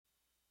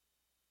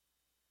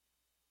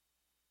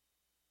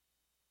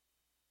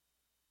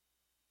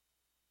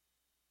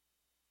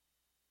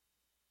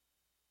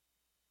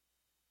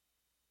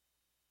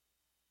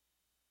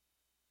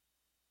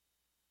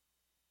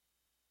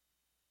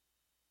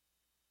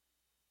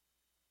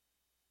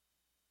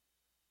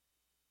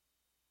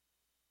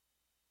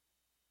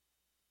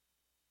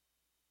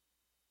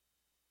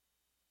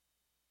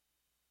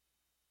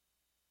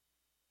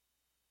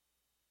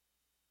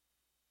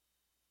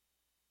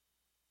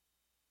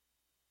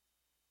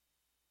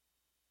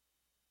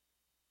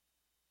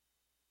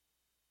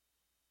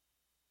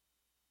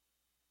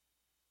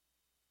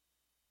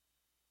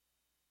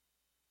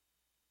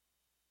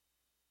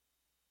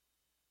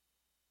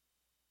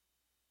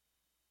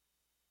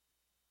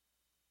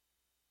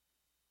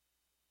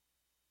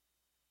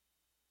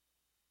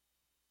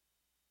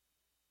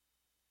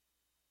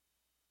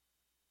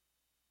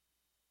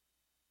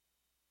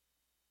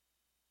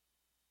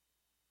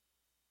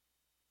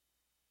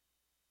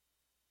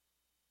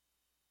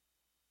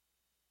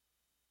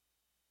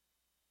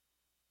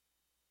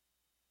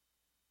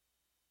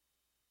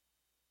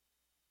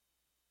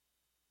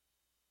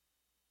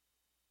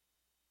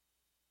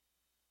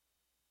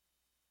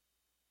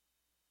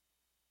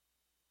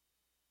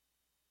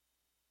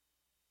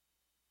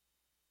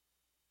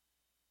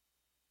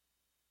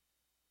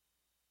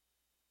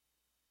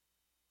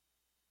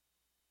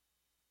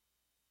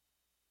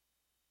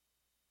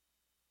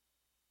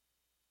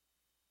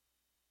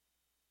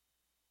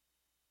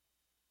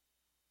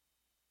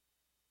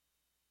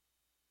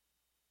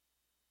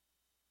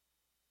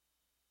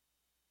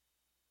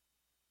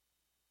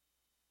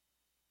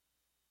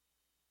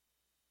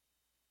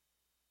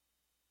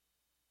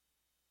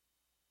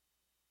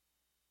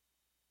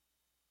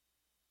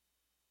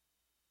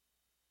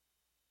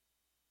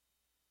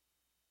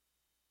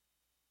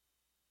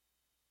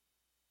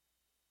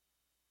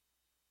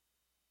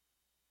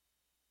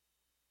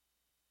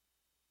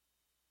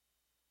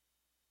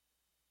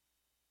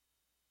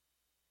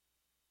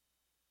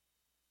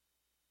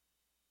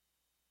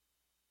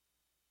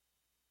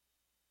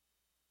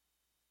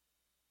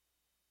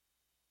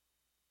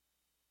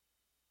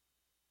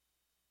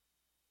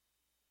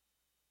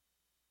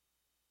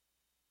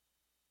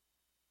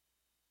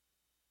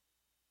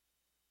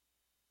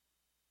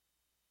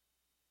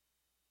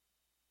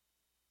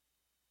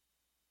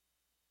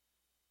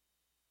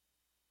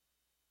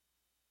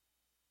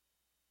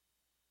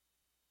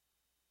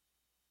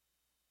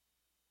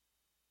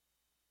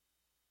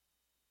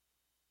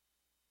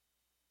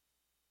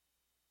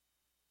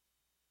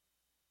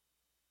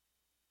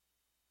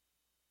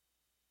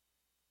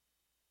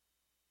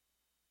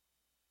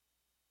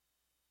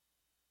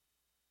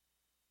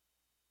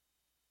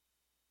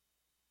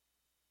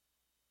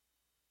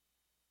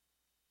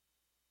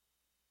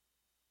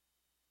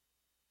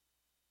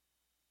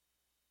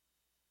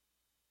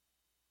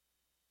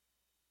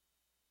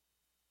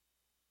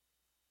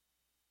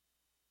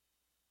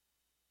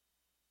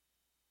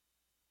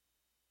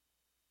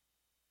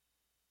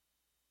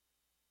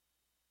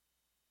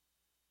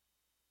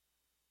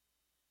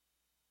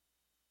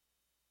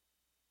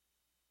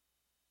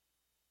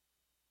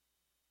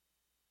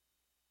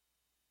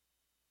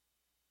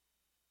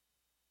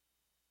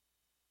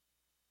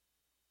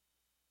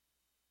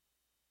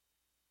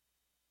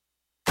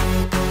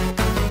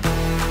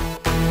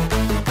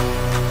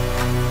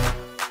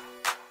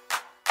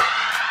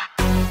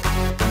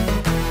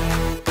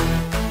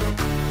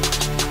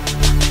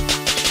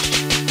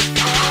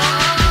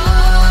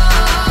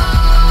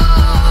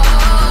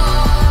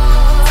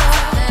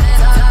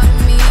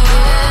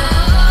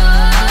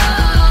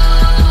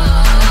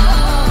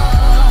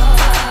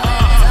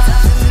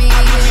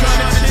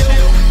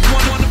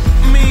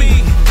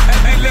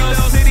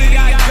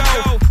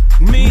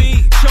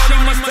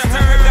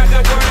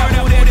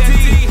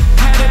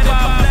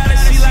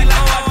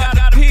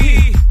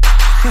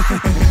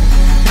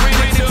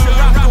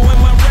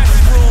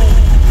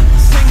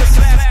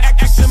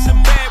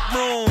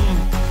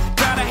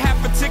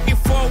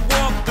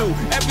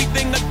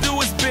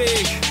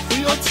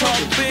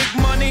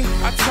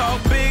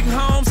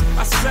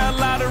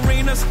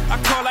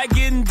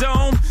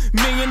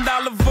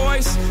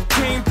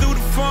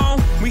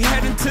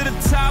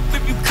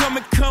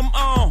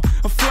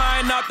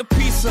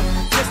visa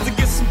just to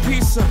get some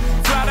pizza.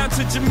 Fly down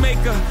to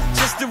Jamaica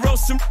just to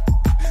roast some.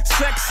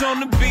 Sex on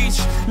the beach,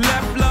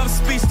 left love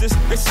speechless.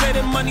 They say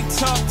that money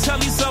talk, tell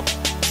these up,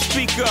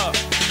 speak up.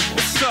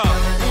 What's up?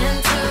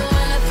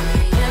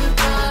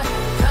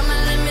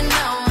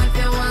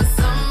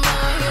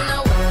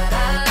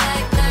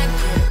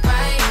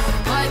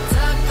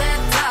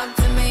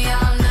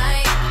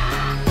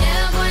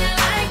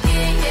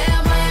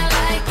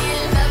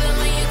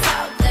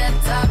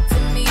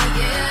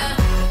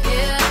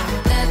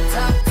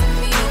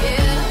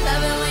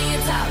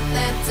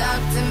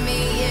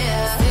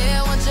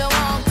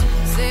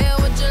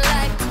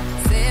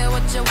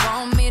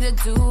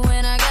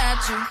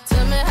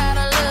 Tell me how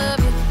to love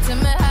you, tell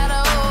me how to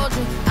hold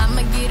you.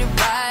 I'ma get it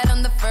right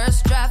on the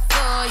first try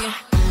for you.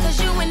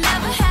 Cause you ain't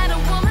never had a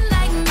woman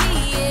like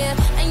me,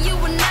 yeah. And you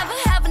will never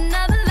have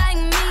another like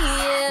me,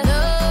 yeah.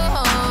 No,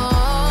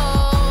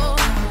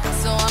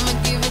 so I'ma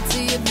give it to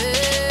you,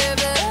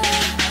 baby.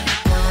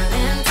 1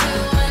 and 2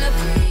 and a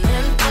 3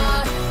 and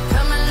 4.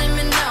 Come and let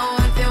me know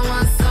if you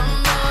want some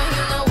more.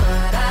 You know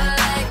what I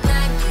like,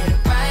 now get it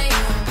right.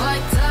 Boy,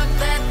 talk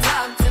that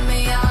talk to me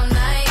all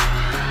night.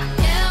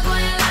 Yeah, boy,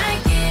 I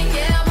like it.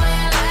 Yeah, boy,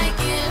 I like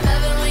it.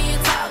 Love it when you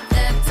talk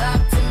that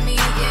talk to me.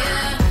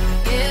 Yeah,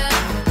 yeah,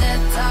 that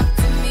talk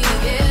to me.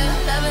 Yeah,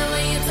 love it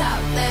when you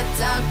talk that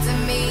talk to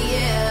me.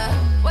 Yeah.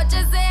 What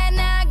you say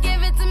now?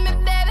 Give it to me,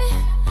 baby.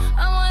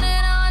 I want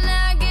it all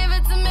now. Give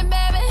it to me,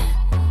 baby.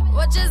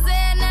 What you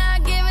say now?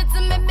 Give it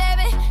to me,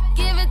 baby.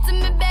 Give it to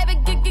me, baby.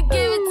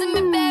 Give it to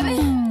me, baby.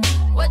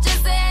 What you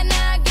say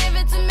now? Give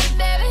it to me,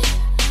 baby.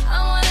 I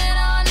want it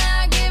all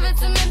now. Give it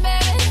to me,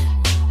 baby.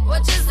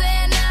 What you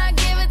say now?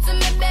 Give it to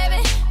me,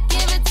 baby.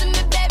 Give it to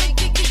me, baby.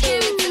 Give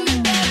it to me,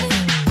 baby.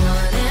 1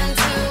 and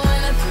 2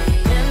 and a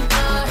 3 and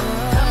 4.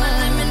 Come and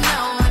let me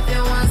know if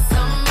you want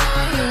some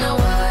more. You know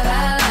what I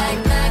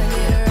like, now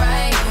get it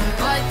right.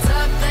 Boy,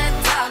 talk that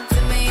talk to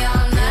me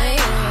all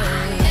night.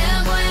 Yeah,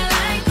 boy, I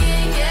like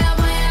it. Yeah,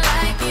 boy, I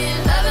like it.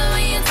 Love it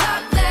when you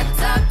talk that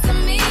talk to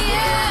me.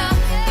 Yeah,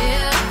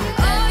 yeah,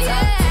 oh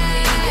yeah.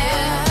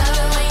 Love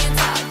it when you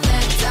talk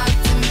that talk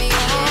to me.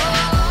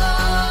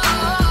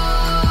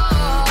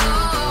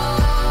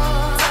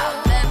 Talk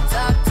that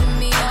talk to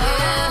me.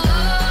 Yeah.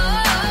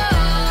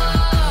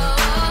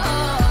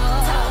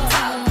 Talk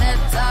that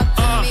talk to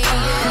me.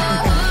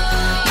 Yeah.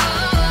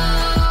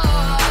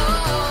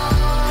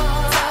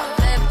 Talk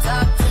that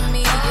talk to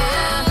me.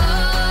 Yeah.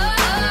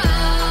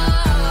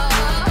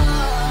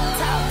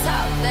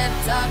 Talk that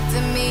talk to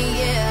me.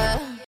 Yeah.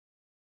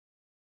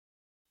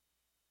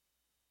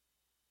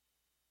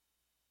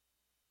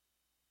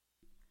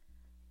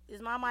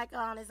 Is my mic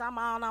on? Is I'm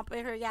on up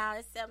in here, y'all?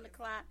 It's 7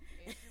 o'clock.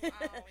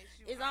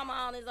 It's I'm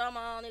on.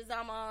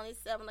 It's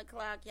 7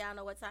 o'clock. Y'all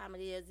know what time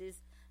it is.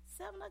 It's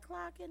 7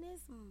 o'clock and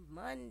it's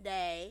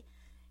Monday.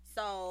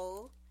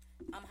 So,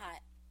 I'm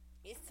hot.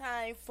 It's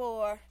time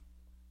for,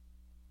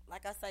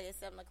 like I say, it's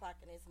 7 o'clock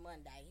and it's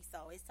Monday.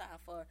 So, it's time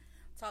for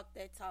Talk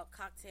That Talk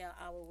Cocktail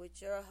Hour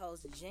with your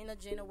host, Gina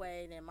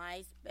Wade, and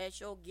my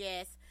special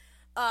guest,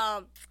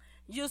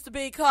 used to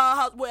be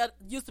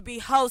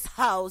host.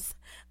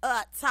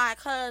 Ty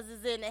Cuz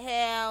is in the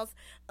house.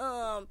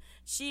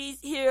 She's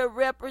here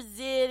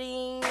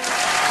representing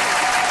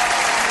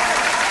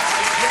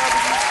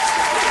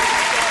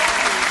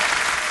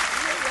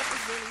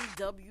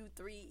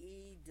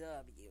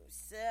W3EW.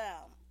 So,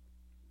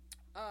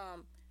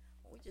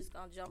 we just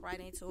gonna jump right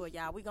into it,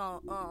 y'all. We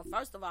gonna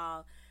first of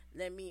all,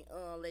 let me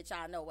let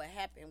y'all know what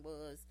happened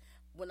was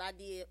when I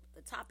did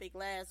the topic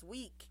last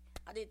week.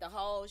 I did the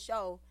whole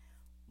show.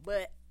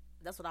 But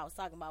that's what I was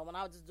talking about when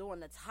I was just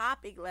doing the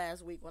topic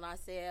last week when I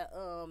said,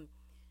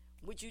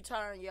 would you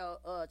turn your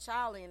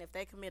child in if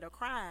they commit a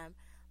crime?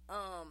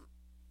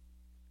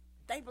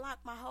 They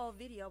blocked my whole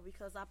video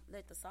because I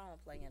let the song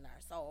play in there.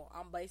 So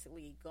I'm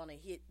basically going to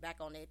hit back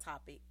on that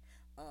topic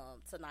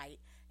tonight.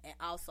 And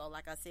also,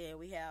 like I said,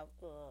 we have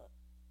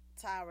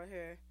Tyra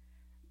here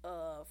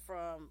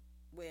from...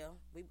 Well,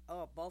 we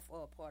both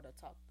are part of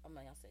Talk. I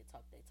say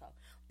Talk They Talk.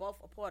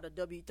 Both are part of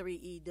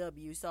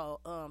W3EW.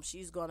 So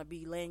she's gonna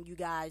be letting you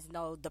guys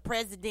know. The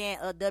president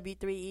of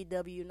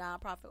W3EW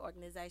nonprofit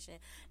organization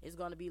is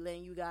gonna be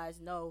letting you guys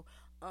know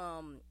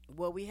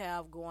what we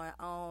have going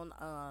on,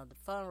 the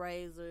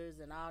fundraisers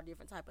and all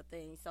different type of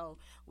things. So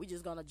we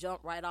just gonna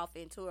jump right off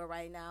into it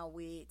right now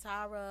with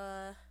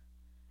Tyra.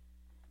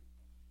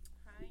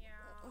 Hi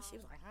y'all. She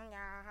was like, hi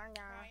y'all. How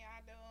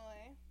y'all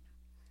doing?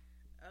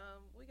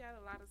 We got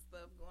a lot of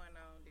stuff going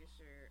on this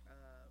year.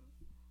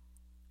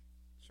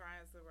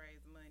 Trying to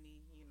raise money,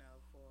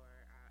 for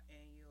our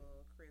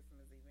annual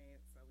Christmas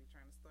event. So we're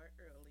trying to start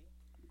early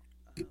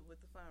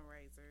with the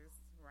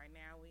fundraisers. Right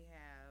now we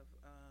have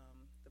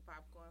the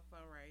popcorn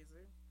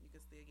fundraiser. You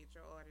can still get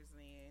your orders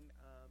in.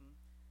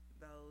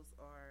 Those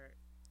are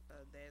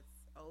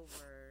that's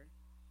over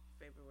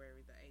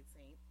February the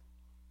 18th.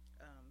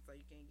 So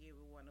you can get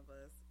with one of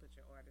us, put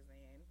your orders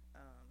in.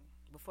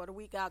 Before the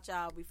week out,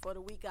 y'all. Before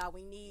the week out,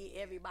 we need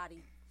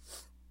everybody.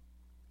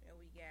 And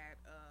we got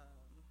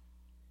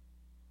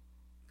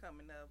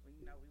coming up. We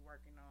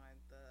working on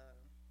the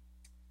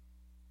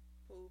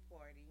pool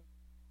party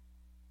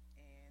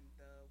and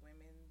the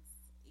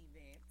women's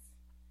event.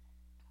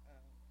 I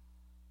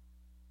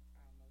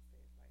almost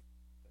said like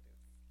what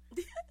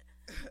is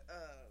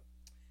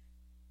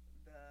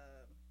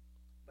the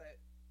but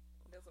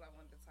that's what I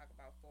wanted to talk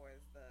about for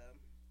is the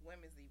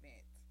women's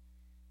event.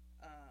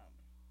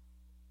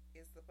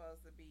 It's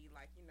supposed to be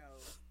like I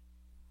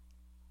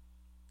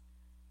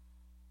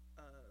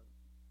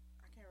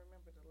can't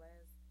remember the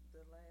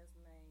last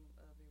name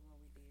of it when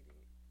we did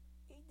it.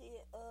 He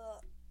did.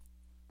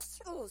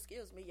 Oh,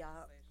 excuse me,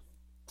 y'all.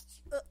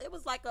 It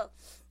was like a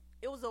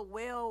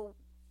well.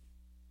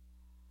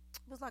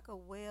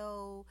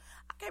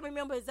 I can't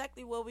remember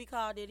exactly what we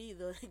called it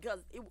either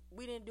because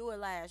we didn't do it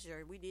last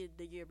year. We did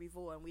the year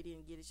before, and we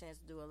didn't get a chance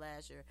to do it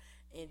last year.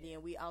 And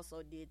then we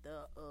also did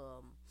the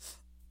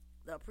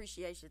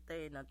appreciation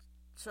thing, the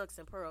Chucks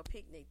and Pearl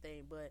picnic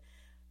thing. But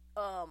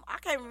I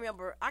can't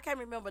remember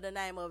the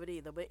name of it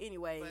either. But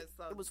anyway,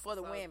 it was for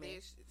the women.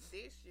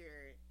 This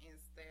year,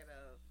 instead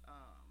of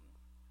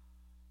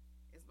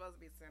it's supposed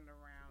to be centered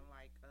around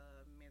like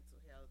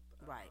mental health,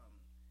 right,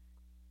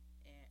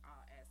 and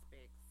all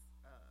aspects.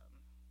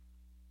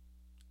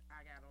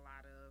 I got a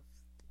lot of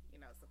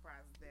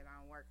surprises that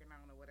I'm working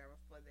on or whatever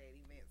for that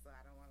event, so I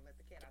don't want to let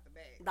the cat out the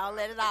bag. Don't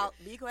let it out.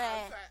 Be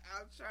quiet.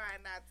 I'm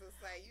trying not to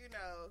say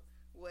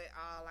what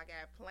all I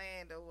got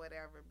planned or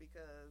whatever,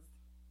 because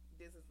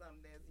this is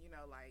something that's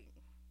like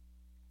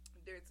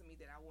dear to me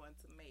that I want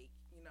to make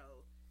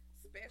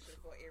special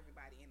for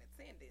everybody in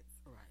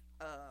attendance. Right.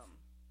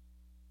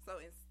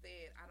 So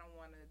instead, I don't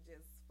want to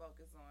just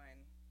focus on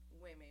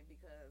women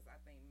because I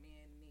think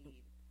men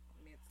need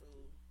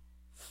mental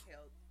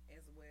health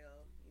as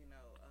well,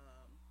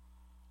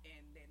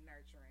 and then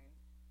nurturing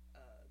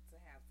to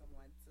have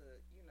someone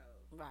to,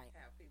 right,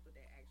 have people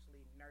that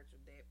actually nurture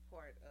that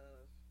part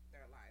of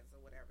their lives or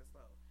whatever.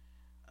 So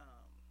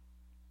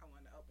I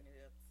want to open it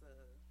up to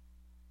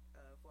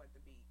for it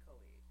to be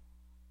co-ed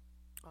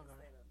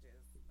instead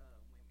of just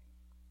women.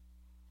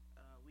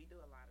 We do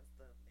a lot of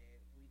stuff that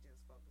we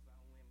just focus on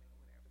women or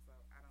whatever. So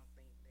I don't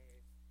think that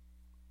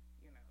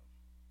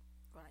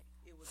right,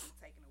 it would be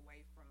taken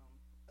away from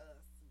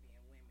us being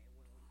women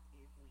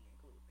if we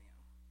include them.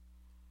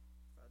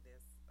 So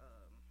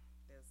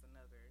that's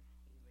another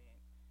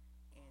event.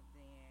 And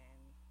then,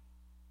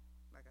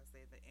 like I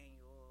said, the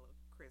annual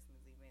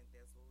Christmas event,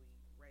 that's what we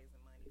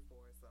raising money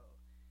for. So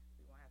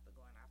we won't have to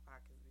go in our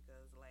pockets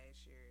because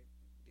last year,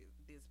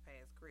 this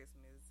past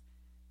Christmas,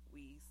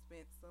 we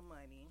spent some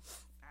money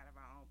out of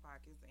our own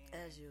pockets, and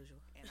as usual.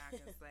 And I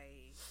can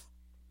say,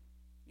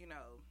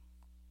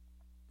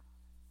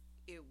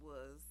 it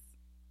was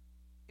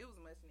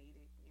much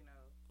needed.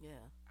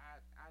 Yeah.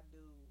 I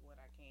do what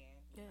I can.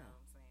 You know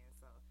what I'm saying?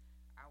 So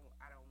I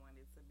don't want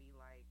it to be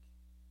like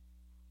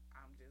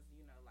I'm just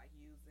like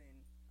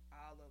using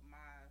all of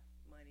my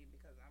money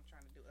because I'm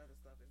trying to do other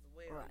stuff as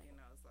well. Right.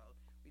 So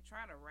we're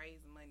trying to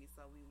raise money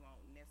so we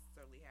won't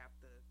necessarily have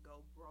to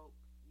go broke.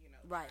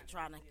 Right.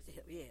 Trying to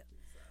yeah.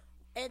 So.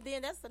 And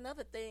then that's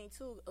another thing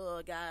too,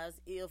 guys.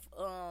 If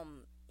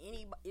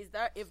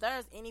if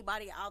there's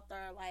anybody out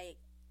there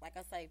like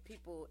I say,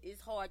 people,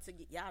 it's hard to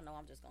get. Y'all know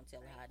I'm just gonna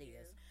tell you how it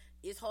is.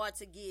 It's hard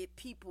to get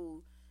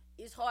people.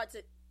 It's hard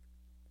to.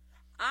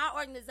 Our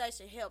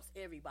organization helps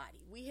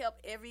everybody. We help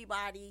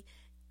everybody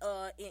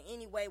in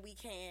any way we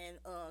can,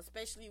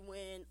 especially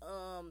when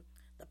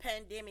the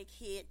pandemic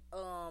hit.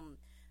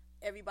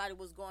 Everybody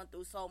was going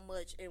through so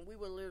much, and we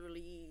were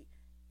literally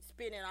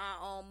spending our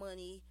own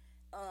money.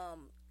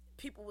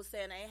 People were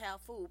saying they ain't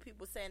have food.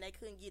 People were saying they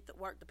couldn't get to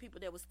work. The people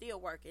that were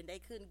still working, they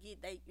couldn't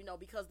get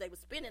because they were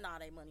spending all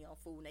their money on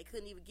food. And they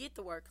couldn't even get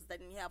to work because they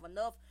didn't have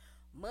enough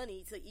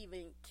money to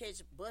even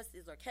catch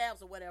buses or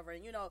cabs or whatever.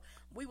 And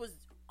we was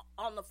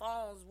on the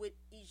phones with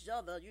each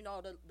other.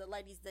 The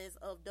ladies that's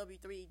of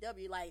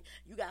W3EW, like,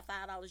 you got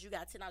 $5, you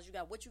got $10, you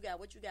got what you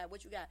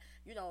got.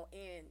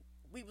 And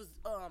we was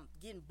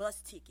getting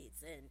bus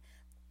tickets and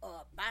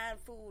buying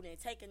food and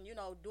taking,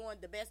 doing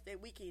the best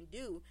that we can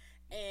do.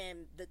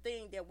 And the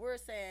thing that we're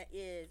saying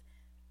is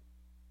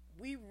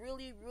we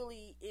really,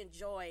 really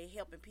enjoy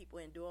helping people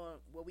and doing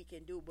what we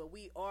can do, but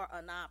we are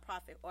a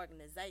nonprofit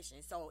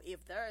organization. So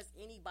if there's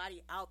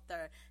anybody out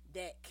there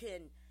that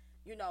can,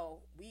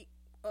 we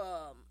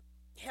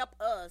help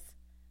us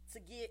to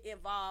get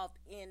involved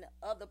in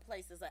other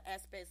places or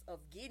aspects of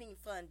getting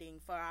funding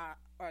for our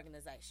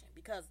organization,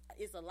 because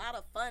it's a lot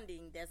of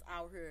funding that's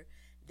out here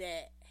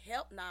that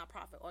help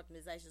nonprofit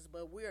organizations,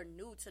 but we're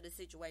new to the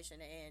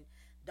situation and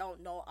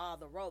don't know all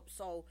the ropes.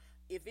 So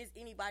if it's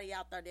anybody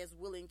out there that's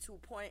willing to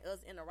point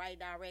us in the right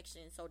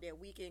direction so that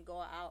we can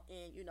go out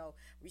and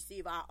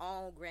receive our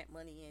own grant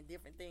money and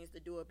different things to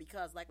do it,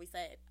 because like we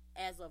said,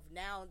 as of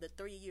now, the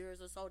 3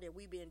 years or so that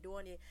we've been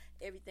doing it,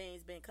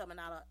 everything's been coming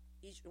out of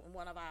each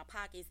one of our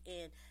pockets,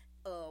 and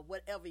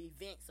whatever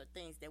events or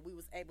things that we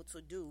was able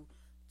to do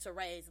to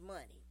raise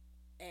money.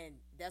 And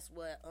that's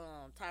what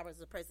Tyra's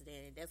the president,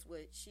 and that's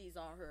what she's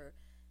on her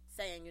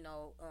saying.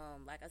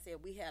 Like I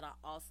said, we had an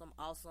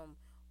awesome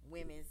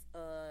women's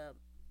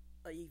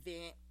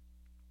event.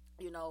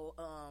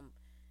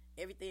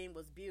 everything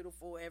was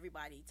beautiful.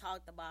 Everybody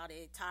talked about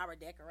it. Tyra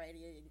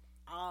decorated it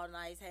all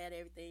nice, had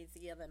everything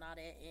together and all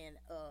that. And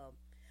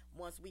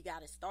once we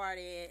got it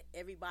started,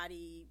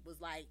 everybody was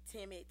like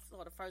timid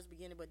for the first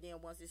beginning, but then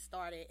once it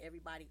started,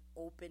 everybody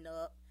opened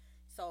up.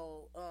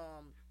 So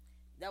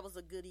that was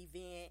a good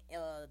event.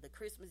 The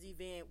Christmas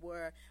event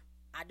where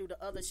I do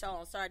the other show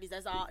on Saturdays,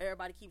 that's all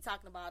everybody keep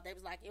talking about. They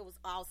was like, it was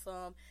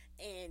awesome.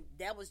 And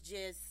that was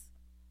just,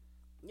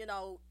 you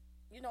know,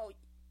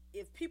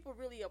 if people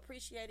really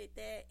appreciated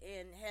that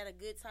and had a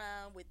good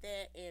time with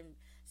that and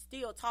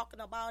still talking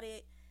about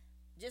it,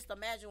 just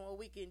imagine what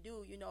we can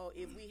do,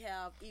 if we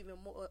have even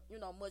more,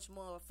 much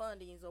more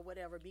fundings or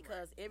whatever,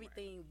 because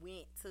everything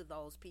went to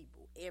those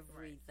people.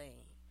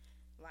 Everything.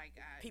 Like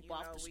people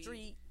off the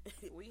street.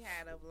 We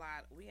had a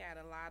lot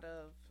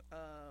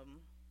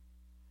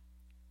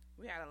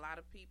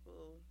of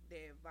people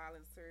that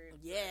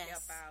volunteered to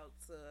help out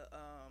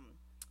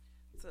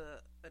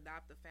to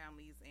adopt the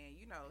families and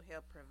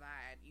help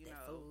provide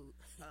food.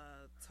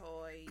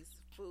 Toys,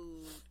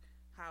 food,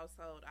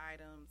 household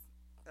items.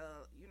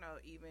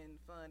 Even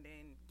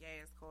funding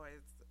gas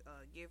cards,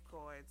 gift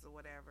cards, or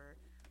whatever.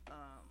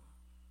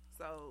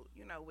 So,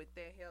 with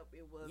that help,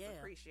 it was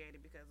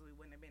appreciated because we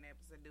wouldn't have been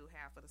able to do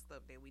half of the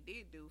stuff that we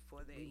did do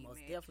for the event.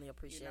 Most definitely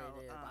appreciated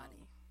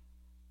everybody.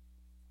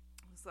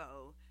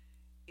 So,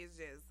 it's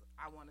just,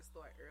 I want to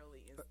start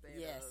early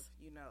instead of,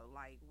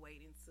 like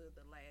waiting to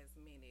the last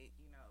minute,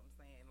 what I'm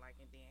saying?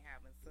 Like, and then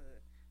having to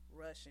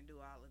rush and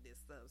do all of this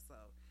stuff. So,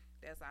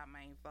 that's our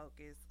main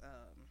focus.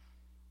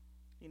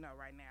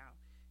 Right now,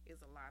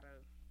 is a lot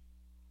of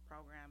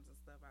programs and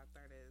stuff out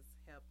there that's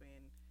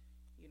helping,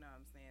 what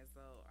I'm saying?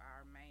 So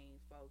our main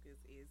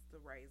focus is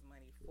to raise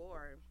money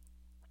for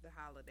the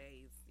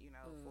holidays,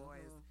 for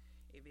as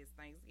if it's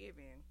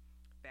Thanksgiving,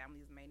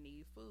 families may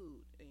need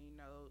food,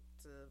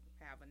 to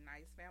have a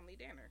nice family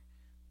dinner.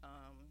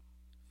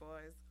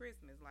 For as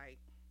Christmas, like,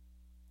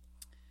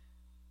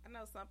 I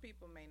know some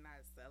people may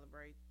not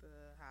celebrate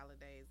the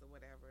holidays or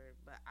whatever,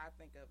 but I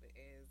think of it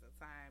as a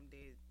time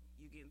that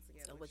you getting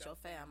together with your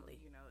family.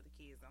 The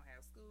kids don't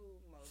have school.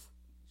 Most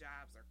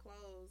jobs are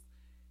closed.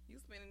 You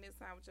spending this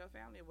time with your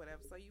family or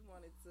whatever. So you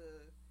want it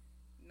to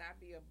not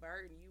be a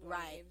burden. You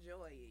want to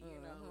enjoy it.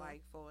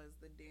 Like for us,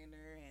 the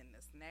dinner and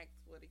the snacks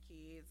for the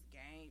kids,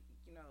 game,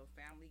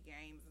 family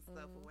games and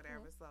stuff or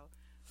whatever. So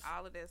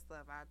all of that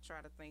stuff, I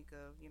try to think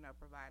of,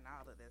 providing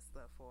all of that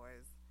stuff for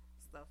us.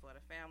 Stuff for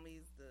the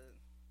families. The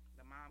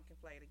mom can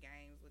play the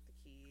games with the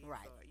kids.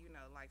 Right. Or,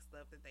 like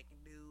stuff that they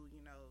can do,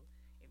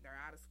 if they're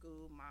out of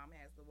school, mom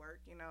has to work,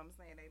 what I'm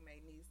saying? They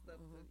may need stuff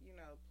to,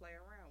 play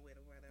around with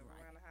or whatever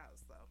around the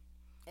house. So,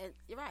 and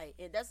you're right.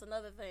 And that's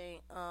another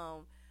thing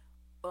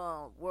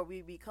where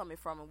we be coming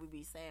from and we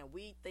be saying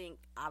we think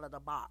out of the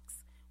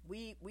box.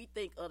 We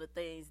think of the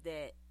things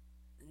that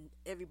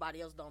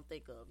everybody else don't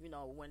think of.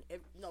 When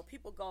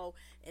people go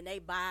and they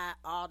buy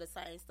all the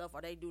same stuff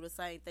or they do the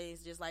same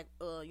things, just like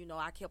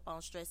I kept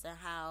on stressing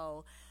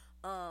how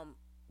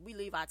we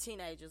leave our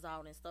teenagers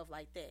out and stuff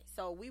like that.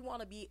 So we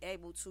want to be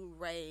able to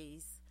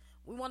raise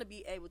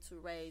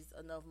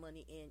enough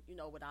money in,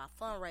 with our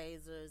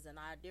fundraisers and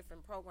our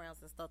different programs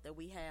and stuff that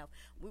we have.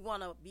 We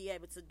want to be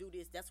able to do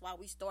this. That's why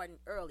we starting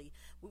early.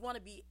 We want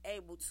to be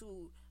able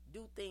to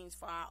do things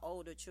for our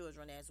older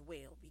children as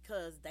well,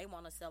 because they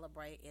want to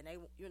celebrate and they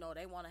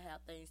want to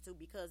have things too,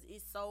 because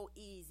it's so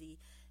easy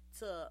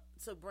to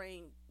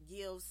bring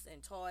gifts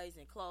and toys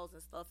and clothes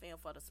and stuff in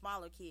for the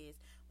smaller kids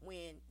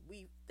when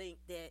we think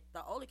that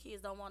the older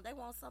kids they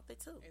want something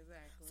too.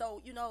 Exactly.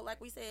 So,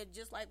 like we said,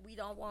 just like we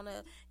don't want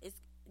to,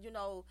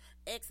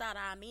 X out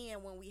our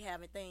men when we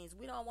having things.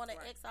 We don't want to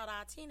X out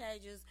our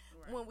teenagers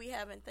when we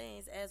having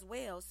things as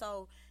well.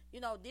 So,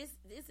 this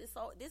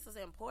is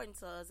important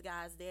to us,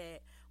 guys,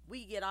 that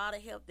we get all the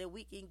help that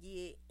we can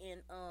get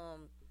and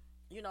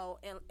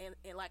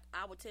and like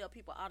I would tell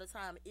people all the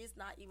time, it's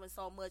not even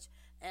so much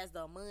as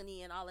the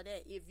money and all of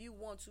that. If you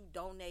want to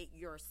donate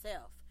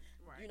yourself,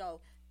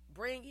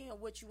 bring in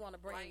what you want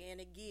to bring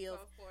in and give.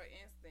 So, for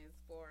instance,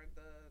 for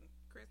the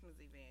Christmas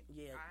event,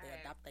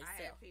 I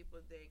had people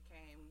that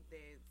came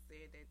that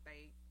said that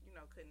they,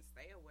 couldn't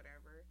stay or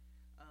whatever.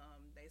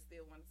 They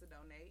still wanted to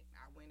donate.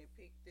 I went and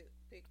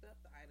picked up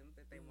the items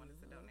that they wanted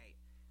to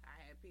donate.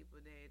 I had people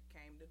that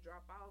came to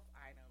drop off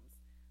items.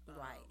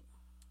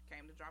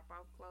 Came to drop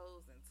off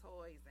clothes and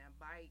toys and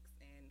bikes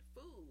and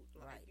food.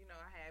 Like,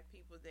 I had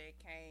people that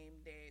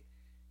came that,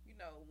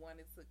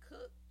 wanted to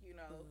cook,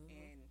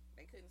 and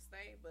they couldn't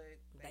stay, but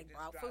they just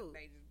brought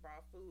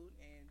food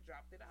and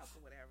dropped it off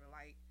or whatever.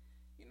 Like,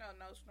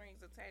 no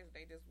strings attached.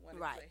 They just wanted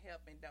to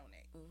help and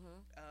donate.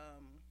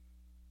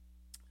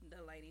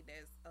 The lady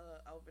that's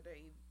over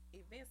the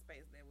event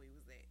space that we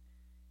was at,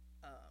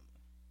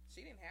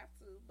 she didn't have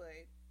to,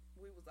 but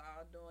we was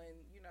all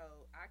doing,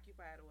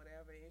 occupied or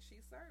whatever, and she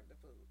served the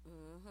food.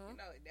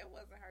 That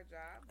wasn't her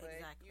job,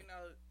 but,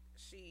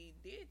 she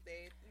did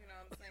that, what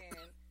I'm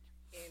saying,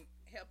 and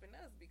helping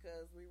us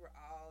because we were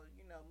all,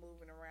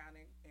 moving around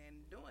and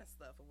doing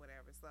stuff or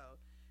whatever. So,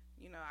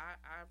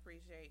 I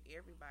appreciate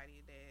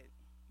everybody that,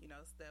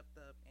 stepped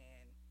up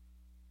and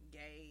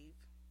gave,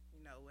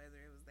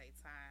 whether it was their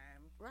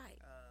time, right,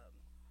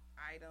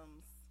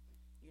 items,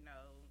 you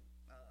know,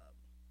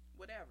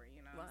 whatever,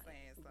 what I'm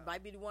saying. So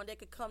might be the one that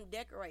could come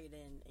decorate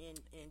and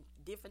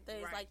different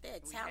things like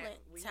that.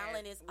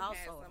 Talent is also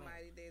had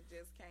somebody that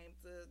just came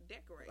to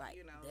decorate, right.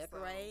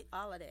 Decorate, so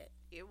all of that.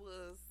 It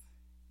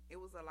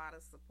was a lot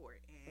of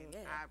support, and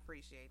I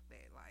appreciate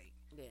that. Like,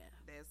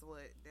 that's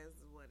what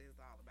it's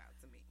all about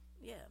to me.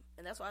 Yeah,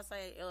 and that's why I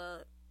say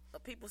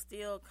people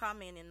still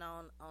commenting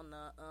on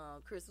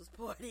the Christmas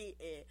party,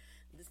 and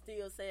they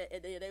still said,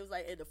 and they was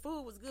like, and the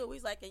food was good. We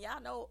was like, and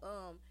y'all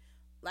know,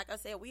 like I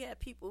said, we had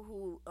people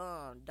who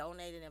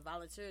donated and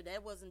volunteered.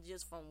 That wasn't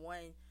just from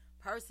one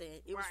person.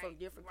 It was from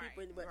different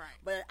people.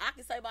 But I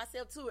can say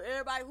myself too,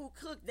 everybody who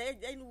cooked,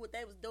 they knew what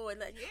they was doing.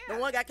 Like, the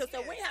one guy kept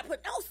saying, we ain't have to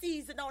put no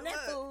season on that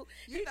food.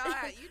 You know,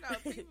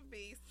 people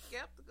be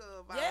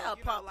skeptical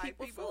about like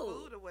people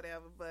food or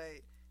whatever,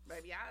 but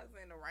baby, I was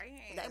in the right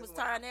hands. They was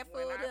turning that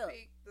food up. I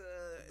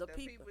picked the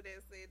people that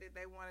said that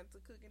they wanted to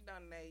cook and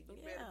donate, you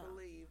better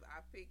believe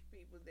I picked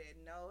people that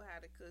know how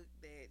to cook,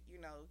 that,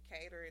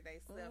 cater it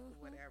themselves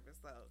or whatever.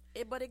 So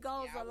but it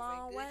goes a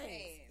long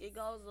way. It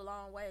goes a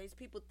long ways.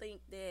 People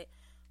think that,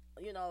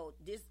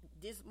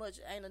 this much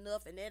ain't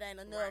enough and that ain't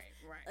enough.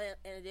 Right.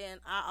 And then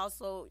I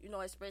also,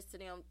 express to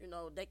them,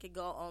 they could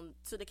go on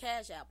to the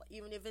Cash App,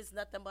 even if it's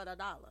nothing but $1.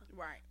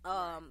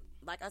 Right.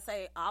 Like I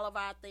say, all of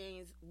our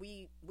things,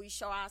 we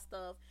show our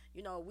stuff.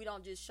 We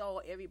don't just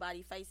show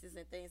everybody faces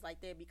and things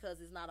like that,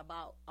 because it's not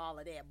about all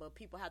of that. But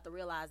people have to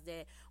realize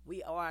that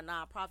we are a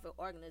nonprofit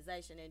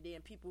organization, and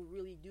then people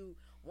really do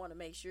want to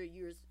make sure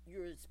you're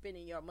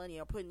spending your money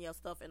or putting your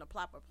stuff in a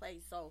proper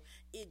place, so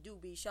it do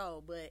be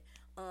shown. But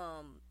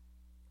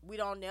we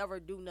don't never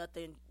do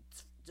nothing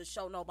to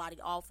show nobody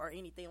off or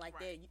anything like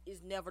that.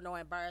 It's never no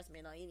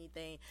embarrassment or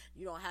anything.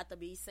 You don't have to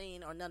be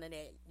seen or none of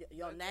that.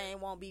 Your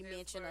name won't be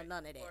mentioned or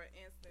none of that. For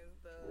instance,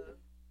 the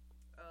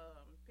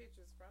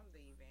pictures from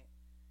the event,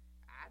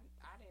 I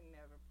didn't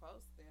never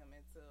post them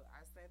until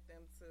I sent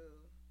them to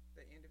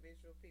the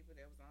individual people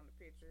that was on the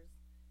pictures,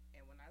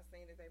 and when I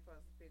seen that they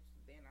posted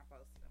pictures, then I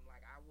posted them.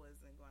 Like, I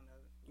wasn't gonna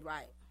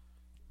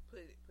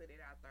put it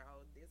out there.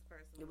 Oh, this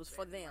person. It was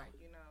for them.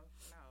 Right, no.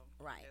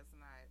 Right. That's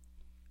not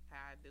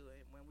how I do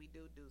it. When we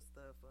do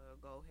stuff,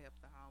 go help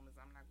the homeless,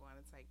 I'm not going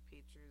to take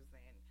pictures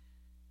and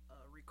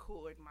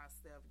record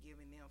myself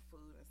giving them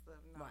food and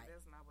stuff. No,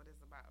 that's not what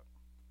it's about.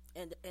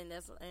 And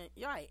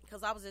you're right,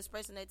 because I was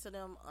expressing that to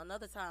them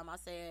another time. I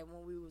said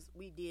when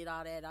we did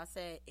all that, I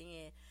said,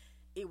 and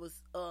it was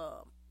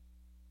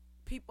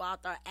people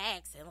out there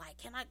asking, like,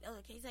 can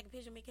you take a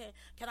picture of me?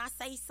 Can I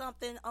say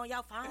something on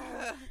your phone?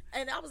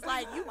 And I was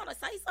like, you want to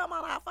say something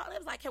on our phone? It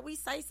was like, can we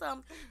say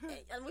something?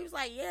 And we was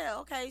like, yeah,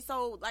 okay.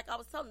 So, like I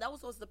was telling them,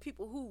 that was the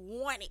people who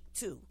wanted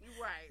to.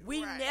 Right.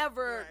 We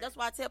never, that's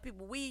why I tell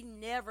people, we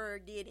never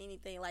did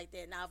anything like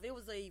that. Now, if it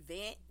was an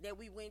event that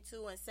we went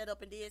to and set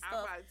up and did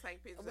stuff, I'd probably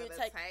take pictures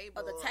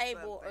of the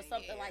table or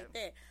something like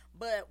that.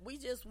 But we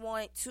just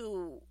want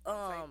to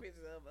take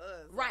pictures of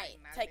us. Right.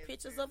 Take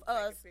pictures of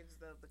us. Take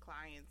pictures of the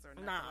clients or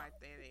nothing like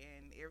that,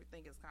 and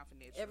everything is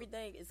confidential.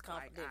 Everything is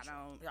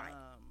confidential. Like,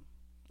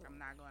 I'm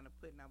not going to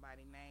put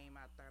nobody's name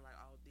out there like,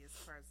 oh, this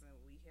person,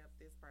 we help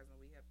this person,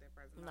 we help that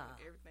person. No,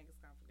 everything is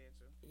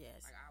confidential.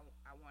 Yes. Like,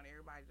 I want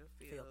everybody to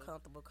feel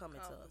comfortable coming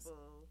to us.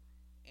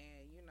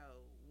 And,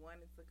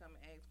 wanting to come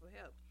and ask for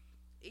help.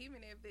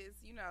 Even if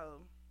it's,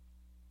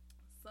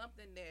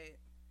 something that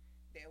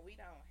we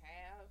don't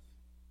have,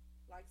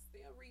 like,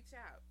 still reach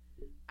out.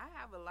 I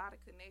have a lot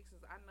of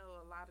connections. I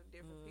know a lot of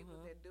different people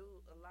that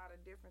do a lot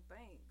of different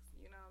things.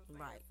 You know what I'm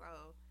saying? Right.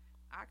 So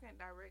I can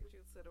direct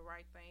you to the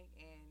right thing.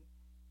 And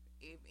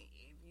if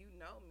you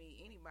know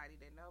me, anybody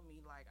that know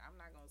me, like, I'm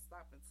not gonna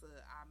stop until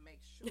I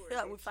make sure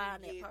that we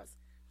find that person.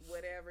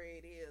 Whatever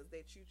it is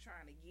that you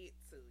trying to get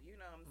to. You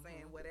know what I'm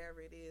saying?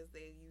 Whatever it is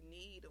that you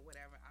need or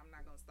whatever, I'm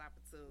not gonna stop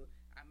until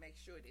I make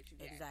sure that you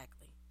got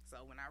exactly. It.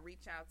 So when I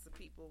reach out to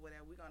people,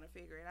 whatever, we're gonna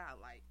figure it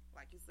out. Like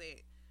you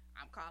said.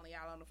 I'm calling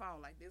y'all on the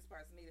phone like, this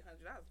person needed $100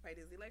 to pay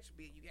this electric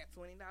bill. You got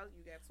 $20.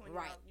 You got $20.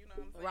 Right. You know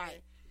what I'm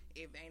saying? Right.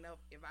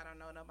 If I don't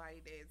know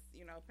nobody that's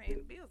paying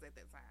the bills at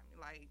that time,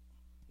 like,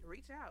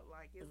 reach out.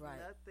 Like, it's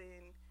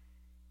nothing.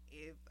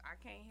 If I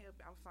can't help,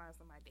 I'll find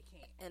somebody that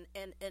can.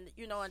 And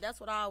and that's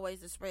what I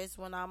always express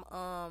when I'm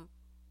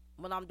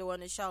doing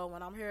the show.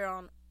 When I'm here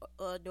on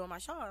doing my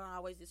show, I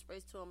always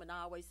express to them, and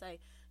I always say,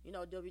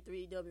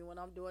 W3EW, when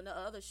I'm doing the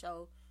other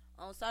show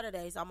on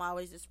Saturdays, I'm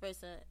always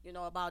expressing,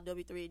 about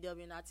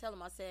W3EW, and I tell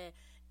them, I said,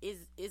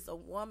 it's a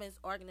woman's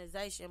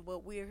organization,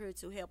 but we're here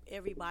to help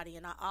everybody.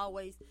 And I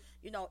always,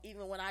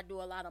 even when I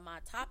do a lot of my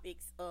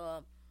topics,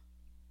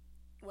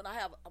 when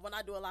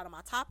I do a lot of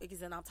my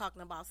topics and I'm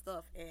talking about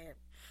stuff, and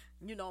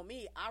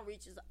me, I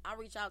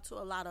reach out to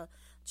a lot of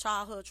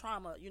childhood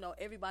trauma.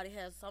 Everybody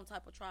has some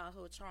type of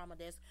childhood trauma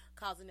that's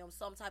causing them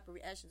some type of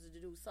reactions to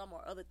do some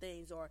or other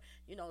things, or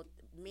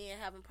men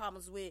having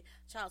problems with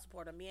child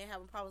support, or men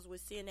having problems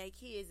with seeing their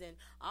kids, and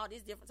all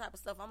this different type of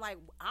stuff. I'm like,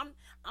 I'm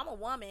a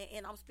woman,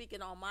 and I'm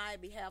speaking on my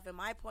behalf and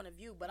my point of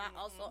view, but I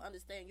also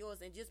understand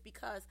yours. And just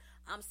because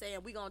I'm saying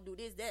we're gonna do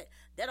this, that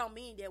don't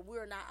mean that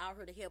we're not out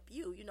here to help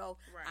you. You know,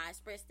 Right. I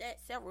expressed that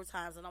several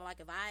times, and I'm like,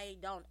 if I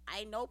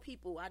know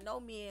people, I know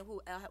men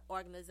who have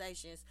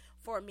organizations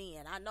for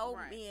men. I know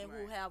Right, men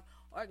who right. have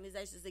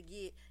organizations to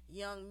get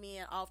young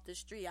men off the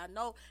street. I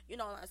know, you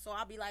know, so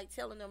I'll be like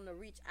telling them to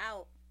reach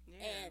out,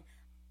 Yeah. and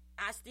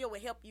I still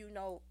would help you,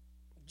 know,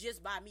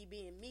 just by me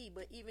being me.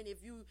 But even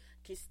if you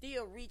can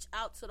still reach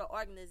out to the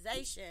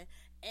organization,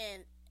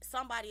 and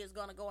somebody is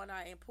going to go in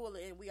there and pull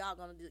it, and we all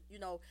going to, you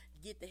know,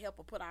 get the help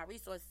or put our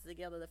resources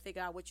together to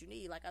figure out what you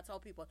need. Like I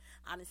told people,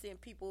 I done seen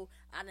people,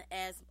 I done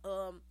asked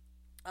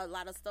a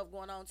lot of stuff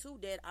going on too,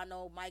 that I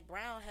know Mike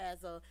Brown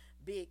has a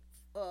big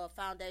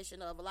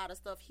foundation of a lot of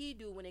stuff he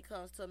do when it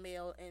comes to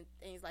mail and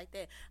things like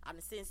that. I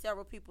done sent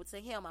several people to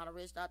him. I done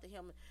reached out to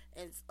him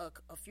and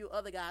a few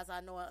other guys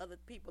I know and other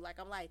people. Like,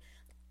 I'm like,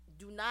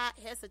 do not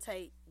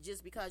hesitate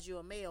just because you're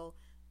a male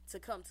to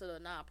come to the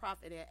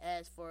nonprofit and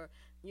ask for,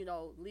 you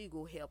know,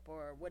 legal help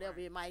or whatever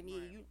Right, it might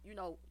need. right. You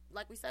know,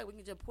 like we say, we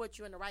can just put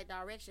you in the right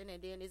direction,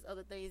 and then there's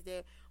other things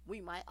that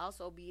we might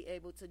also be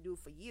able to do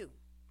for you.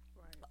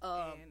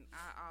 Right. And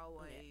I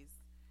always,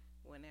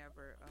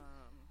 whenever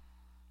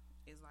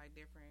it's like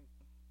different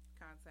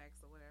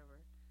contacts or whatever,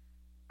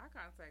 I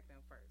contact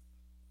them first,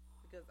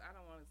 because I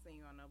don't want to send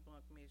you on a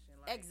blank mission.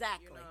 Like,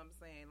 Exactly. You know what I'm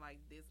saying? Like,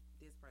 this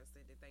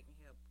person that they can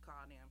help,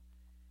 call them,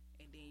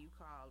 and then you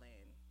call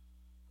and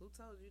who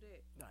told you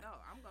that? Right. No,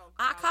 I'm gonna.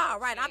 I call,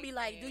 and right. I check be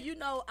like, do and- you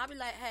know? I be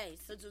like, hey,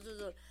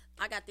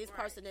 I got this Right.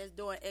 person that's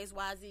doing X,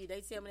 Y, Z.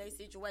 They tell me their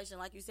situation,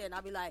 like you said, and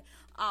I be like,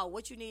 oh,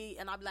 what you need?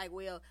 And I be like,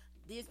 well,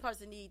 this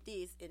person need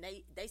this, and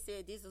they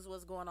said this is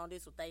what's going on,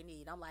 this is what they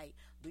need. I'm like,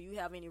 do you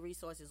have any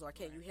resources, or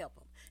can you help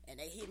them? And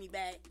they hit me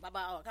back,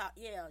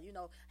 yeah, you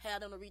know,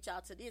 have them to reach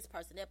out to this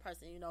person, that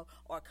person, you know,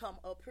 or come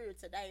up here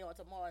today or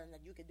tomorrow, and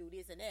you can do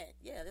this and that.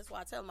 Yeah, that's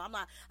why I tell them.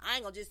 I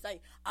ain't gonna just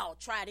say, oh,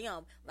 try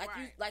them. Like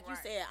you Right.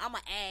 said, I'm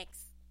gonna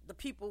ask the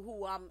people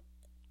who I'm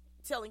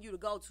telling you to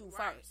go to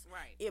Right, first,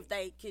 right. if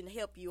they can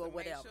help you or to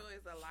whatever. Make sure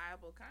it's a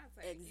liable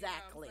contact. Exactly. You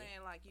know what I'm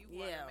saying? Like, you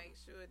want Yeah. to make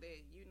sure that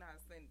you're not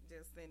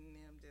just sending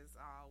them just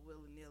all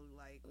willy nilly,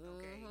 like,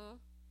 okay.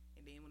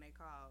 And then when they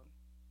call,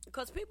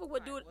 Because people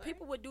would do Like, what?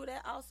 people would do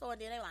that also, and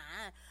then they like,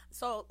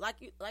 so like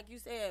you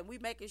said, we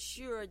making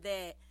sure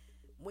that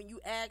when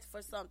you ask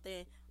for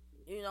something,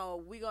 you know,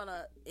 we're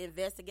gonna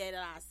investigate it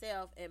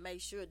ourselves and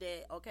make sure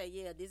that, okay,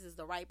 yeah, this is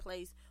the right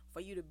place for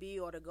you to be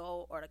or to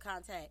go or to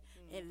contact,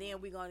 and then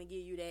we're gonna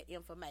give you that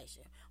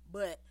information.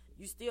 But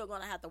you still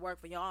gonna have to work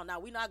for your own. Now,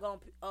 we're not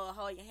gonna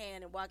hold your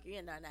hand and walk you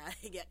in there now,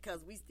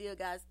 because we still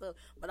got stuff.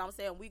 But I'm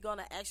saying we're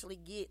gonna actually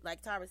get,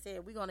 like Tyra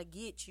said, we're gonna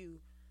get you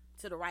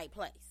to the right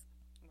place.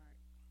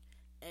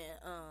 right.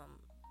 And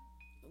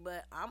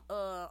but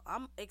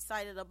I'm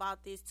excited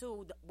about this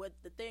too. But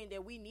the thing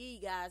that we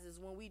need, guys, is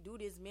when we do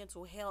this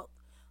mental health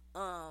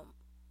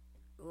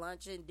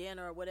lunch and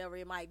dinner or whatever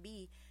it might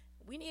be,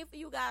 we need for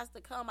you guys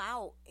to come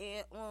out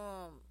and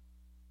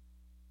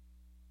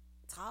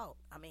talk.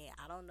 I mean,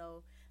 I don't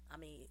know. I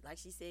mean, like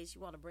she said, she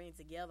want to bring it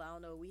together. I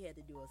don't know. We had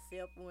to do a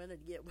sip one to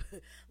get.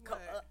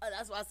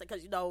 That's why I said,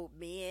 because, you know,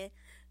 men,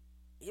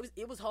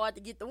 it was hard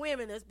to get the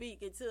women to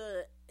speak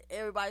until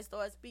everybody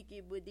started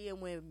speaking. But then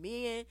when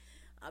men,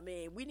 I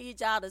mean, we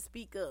need y'all to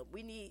speak up.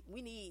 We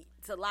need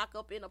to lock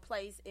up in a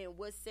place, and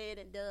what's said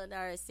and done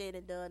there is said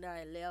and done there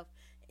and left,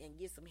 and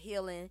get some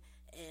healing.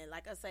 And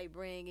like I say,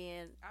 bring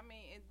in I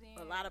mean, and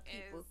then a lot of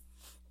people. as,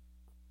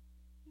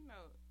 you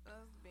know,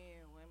 us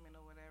being women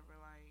or whatever,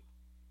 like,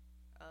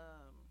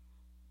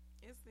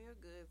 it's still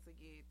good to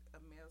get a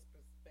male's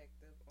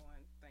perspective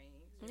on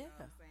things. You know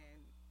what I'm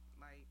saying?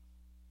 Like,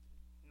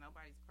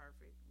 nobody's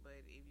perfect, but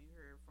if you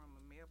hear from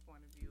a male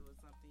point of view or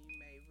something, you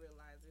may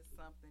realize it's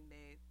something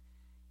that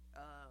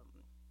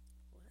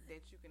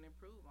that you can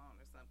improve on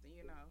or something.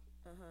 You know?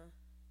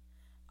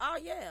 Oh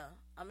yeah,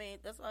 I mean,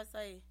 that's why I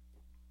say.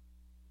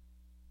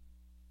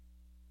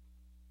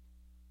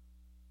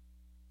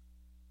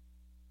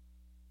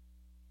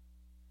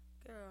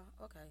 Girl,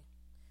 okay.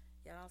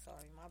 Yeah, I'm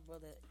sorry. My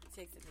brother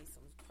texted me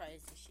some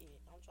crazy shit.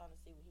 I'm trying to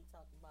see what he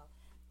talking about.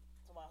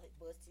 Talking about he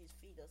bust his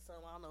feet or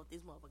something. I don't know if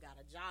this motherfucker got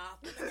a job.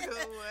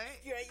 What?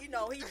 Yeah, you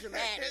know, he's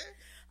dramatic.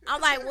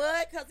 I'm like,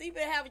 what? Because he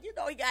been having, you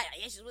know, he got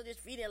issues with his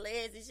feet and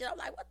legs and shit. I'm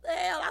like, what the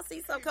hell? I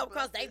see something come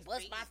across. They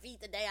bust my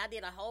feet today. I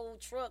did a whole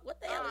truck. What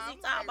the hell is he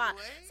I'm talking like, about?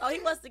 what? So he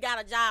must have got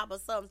a job or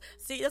something.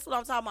 See, that's what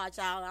I'm talking about,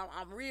 y'all.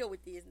 I'm real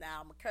with this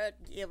now. I'm a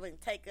caregiver and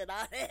take it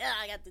out.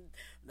 I got to,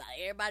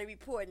 everybody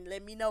reporting,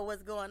 let me know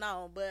what's going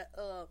on. But,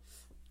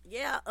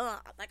 yeah,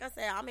 like I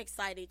said, I'm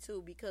excited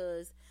too,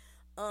 because,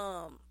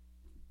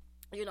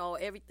 you know,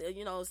 everything,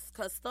 you know,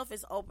 because stuff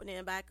is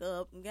opening back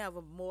up. We have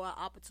more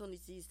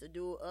opportunities to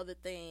do other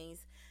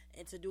things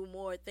and to do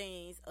more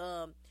things.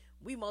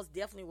 We most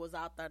definitely was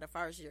out there the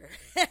first year.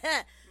 Man.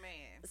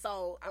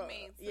 So, I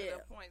mean, to yeah,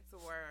 the point to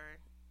where,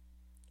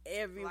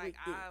 every like,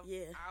 weekend,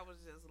 yeah. I was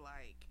just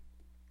like,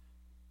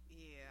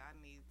 yeah, I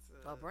need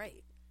to a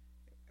break.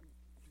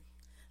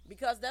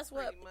 Because that's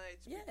what, pretty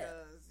much, yeah.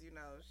 because,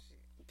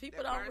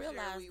 People that don't first year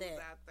realize we that.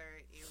 was out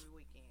there every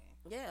weekend.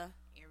 Yeah.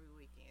 Every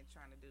weekend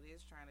trying to do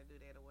this, trying to do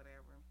that, or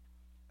whatever.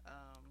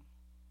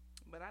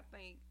 But I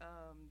think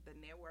the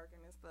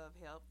networking and stuff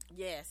helped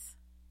Yes.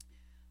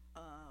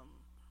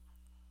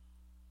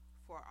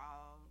 for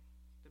all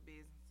the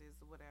businesses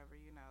or whatever,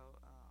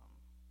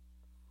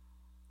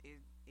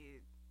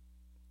 it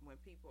when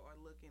people are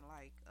looking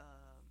like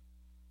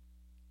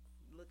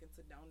looking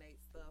to donate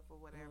stuff or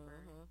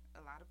whatever,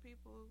 a lot of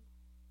people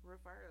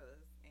refer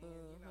us and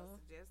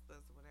suggest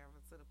us or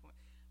whatever, to the point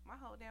my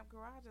whole damn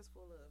garage is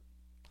full of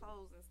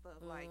clothes and stuff.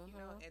 Like,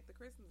 at the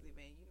Christmas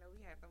event,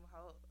 we had them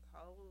whole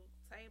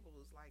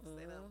tables like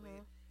set up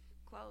with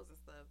clothes and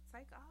stuff.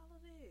 Take all of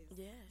this.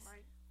 Yes.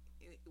 Like,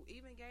 it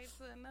even gave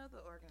to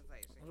another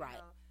organization. Right.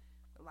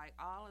 Like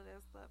all of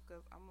that stuff,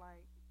 because I'm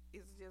like,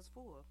 it's just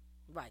full.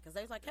 Right, because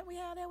they was like, can we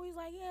have that? We was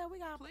like, yeah, we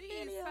got Please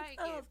plenty of take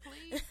stuff. it.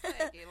 Please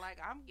take it. Like,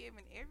 I'm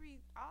giving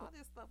all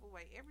this stuff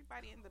away.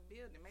 Everybody in the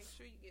building, make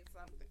sure you get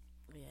something.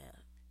 Yeah.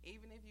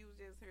 Even if you was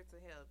just here to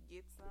help,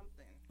 get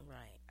something.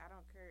 Right. I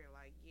don't care.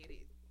 Like, get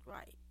it.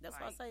 Right. That's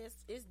what I say.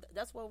 It's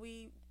that's what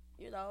we,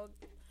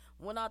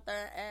 went out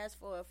there and asked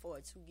for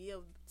to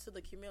give to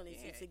the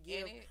community, to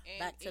give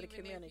back to the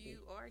community. If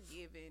you are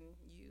giving,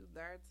 you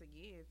there to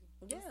give.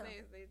 Yeah. Who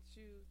says that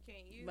you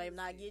can't use Maybe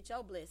not it? get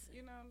your blessing.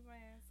 You know what I'm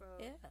saying? So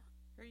Yeah.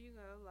 here you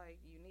go. Like,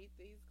 you need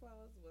these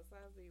clothes. What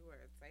size do you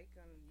wear? Take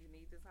them. You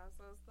need this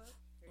household stuff.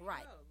 Here you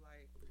Right. go.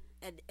 Like,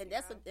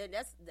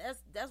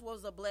 that's what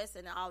was a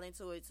blessing all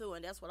into it too,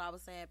 and that's what I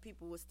was saying.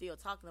 People were still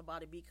talking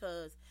about it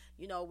because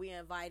we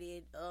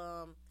invited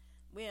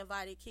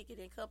Kick It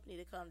and Company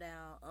to come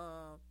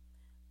down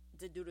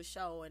to do the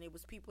show, and it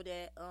was people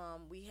that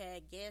we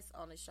had guests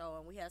on the show,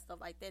 and we had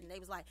stuff like that, and they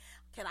was like,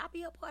 can I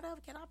be a part of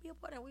it? Can I be a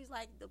part of it? And we was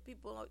like, the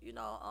people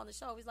on the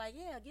show was like,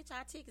 yeah, get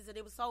y'all tickets. And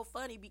it was so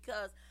funny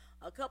because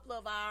a couple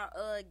of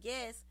our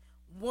guests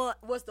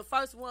was the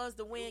first ones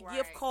to win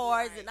gift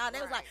cards, and all. They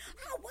was like,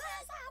 I was,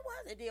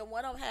 and then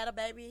one of them had a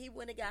baby. He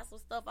went and got some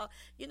stuff out,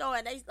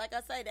 and they, like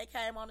I say, they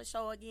came on the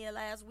show again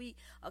last week.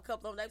 A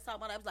couple of them, they was talking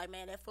about, I was like,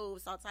 man, that food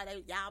was so tight.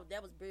 Y'all,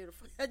 that was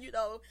beautiful, and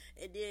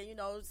then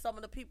some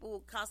of the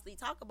people constantly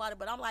talk about it,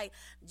 but I'm like,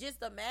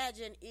 just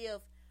imagine if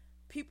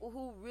people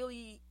who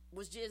really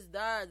was just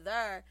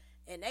there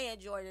and they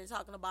enjoyed it and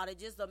talking about it.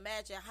 Just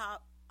imagine how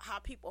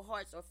people's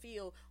hearts or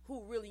feel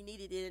who really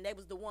needed it, and they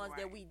was the ones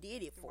that we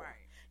did it for.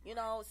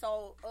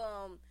 So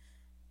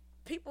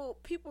people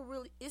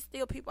really, it's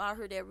still people out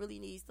here that really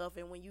need stuff,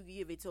 and when you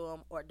give it to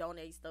them or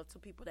donate stuff to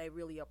people, they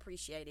really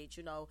appreciate it,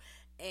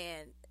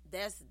 and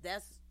that's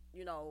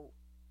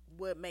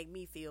what make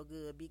me feel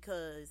good,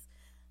 because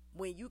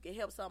when you can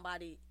help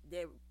somebody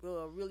that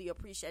really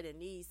appreciate and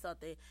needs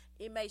something,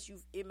 it makes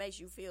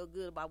you feel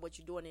good about what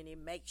you're doing, and it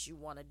makes you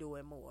want to do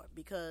it more,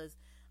 because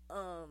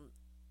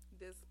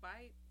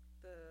despite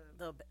the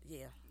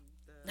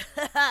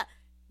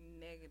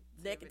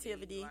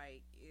negativity,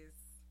 like,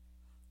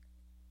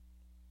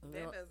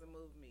 that doesn't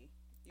move me.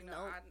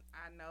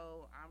 I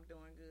know I'm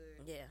doing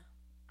good. Yeah.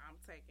 I'm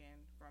taking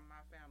from my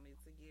family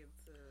to give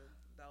to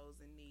those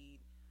in need,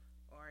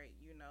 or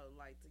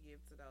like to give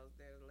to those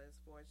that are less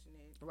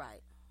fortunate.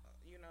 Right.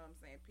 You know what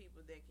I'm saying?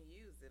 People that can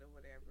use it or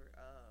whatever.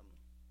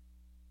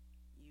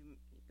 You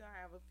gonna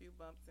have a few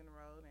bumps in the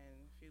road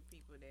and a few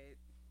people that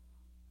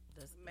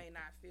may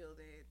not feel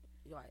that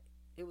right.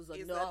 It was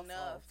enough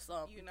of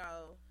something.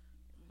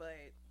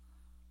 But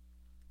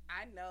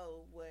I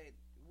know what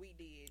we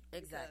did.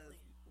 Exactly.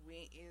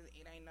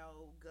 It ain't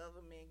no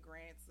government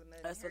grants or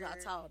nothing. That's what I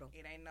told them.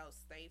 It ain't no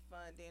state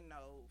funding,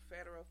 no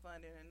federal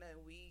funding or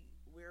nothing.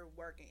 We're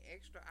working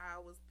extra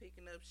hours,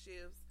 picking up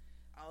shifts.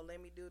 Oh,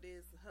 let me do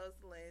this,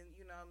 hustling,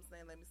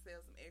 let me sell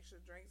some extra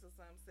drinks or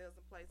something, sell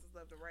some places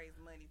up to raise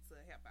money to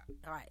help out.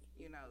 Right.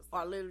 So.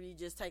 Or literally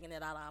just taking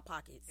it out of our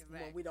pockets.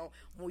 Exactly.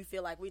 When we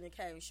feel like we done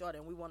came short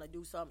and we want to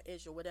do something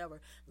extra, whatever,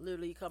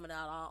 literally coming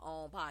out of our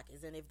own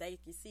pockets. And if they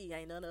can see,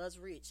 ain't none of us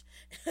rich.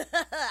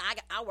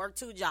 I work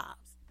 2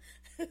 jobs.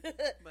 But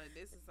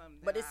this is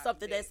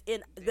something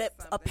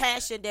that's a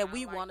passion that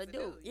we want to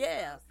do.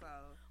 Yeah. So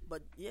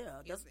but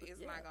yeah, it's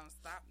not gonna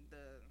stop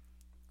the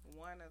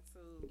 1 or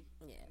 2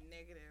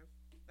 negative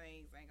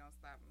things. Ain't gonna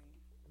stop me.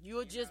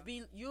 You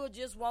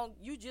just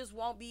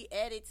won't be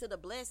added to the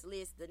blessed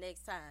list the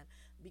next time,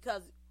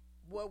 because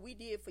what we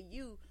did for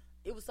you,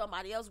 it was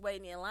somebody else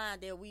waiting in line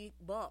that we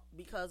bumped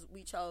because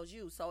we chose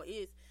you. So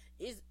it's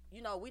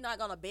we're not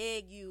gonna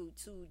beg you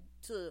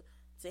to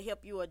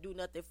help you or do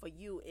nothing for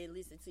you and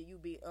listen to you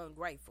be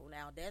ungrateful.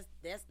 Now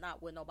that's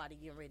not what nobody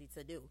getting ready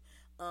to do.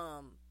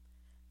 And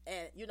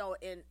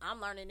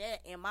I'm learning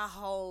that in my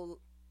whole,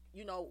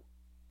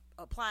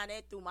 applying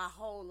that through my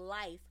whole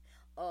life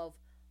of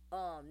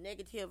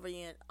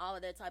negativity and all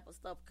of that type of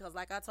stuff. Because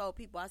like I told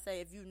people, I say,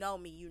 if you know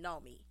me, you know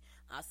me.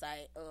 I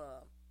say,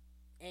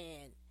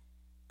 and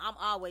I'm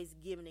always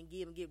giving and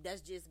giving.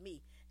 That's just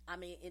me. I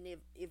mean, and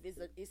if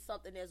it's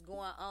something that's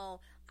going on,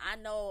 I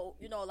know,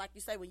 like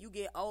you say, when you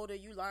get older,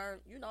 you learn,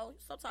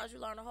 sometimes you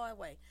learn the hard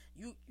way.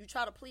 You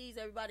try to please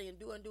everybody and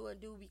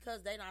do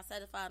because they not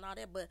satisfied and all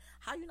that, but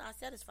how you not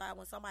satisfied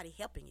when somebody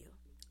helping you?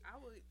 I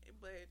would,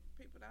 but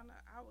people don't know.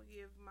 I would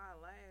give my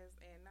last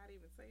and not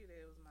even say that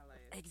it was my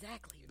last.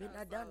 Exactly. Been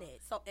not done that.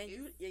 So, and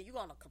you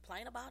gonna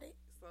complain about it?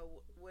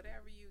 So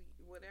whatever you're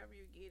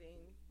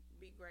getting,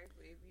 be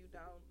grateful. If you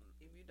don't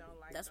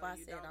like, that's why I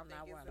said I'm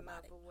not worried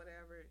about it or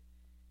whatever.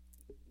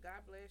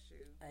 God bless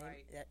you.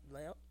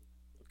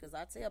 Because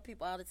I tell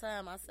people all the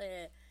time, I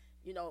said,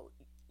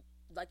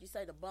 like you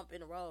say, the bump in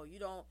the road.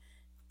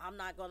 I'm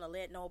not gonna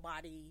let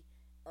nobody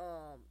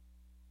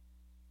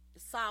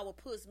sour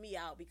puss me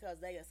out because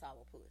they a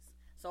sour puss.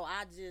 So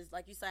I just,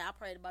 like you say, I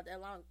prayed about that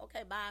long.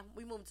 Okay, bye.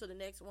 We moving to the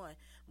next one.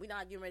 We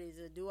not getting ready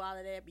to do all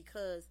of that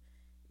because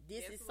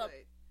this is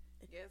something.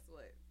 Guess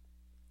what?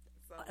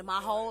 So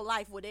my whole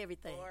life with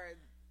everything.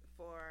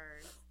 For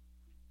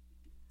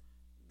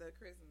the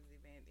Christmas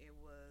event, it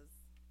was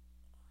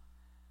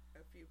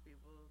a few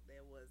people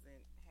that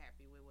wasn't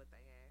happy with what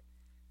they had,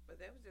 but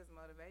that was just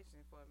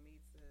motivation for me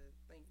to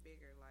think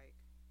bigger. Like,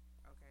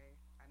 okay,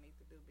 I need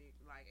to do big.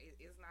 Like,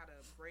 it's not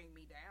a bring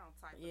me down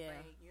type of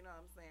thing. You know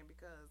what I'm saying?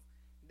 Because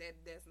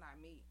that's not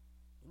me.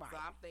 Right.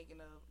 So I'm thinking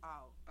of,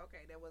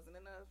 okay, that wasn't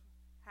enough.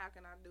 How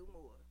can I do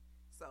more?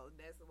 So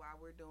that's why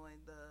we're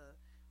doing the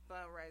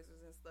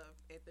fundraisers and stuff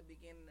at the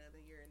beginning of the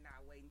year and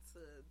not waiting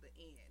to the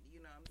end. You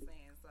know what I'm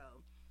saying?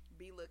 So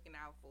be looking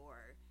out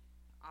for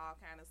all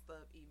kind of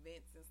stuff,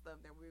 events and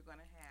stuff that we're going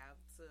to have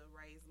to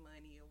raise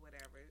money or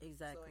whatever.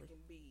 Exactly. So it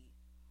can be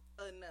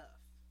enough.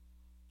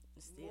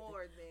 Still,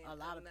 more than a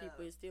lot enough. of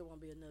people, it still won't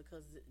be enough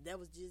because that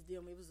was just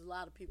them. It was a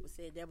lot of people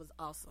said that was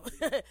awesome.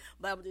 But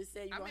I would just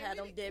say you're going to have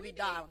them Debbie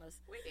Downers.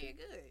 We did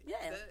good.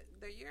 Yeah.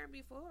 The year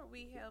before,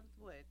 we helped,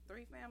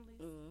 3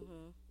 families?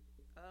 Mm-hmm.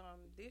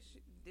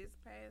 This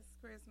past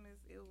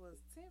Christmas, it was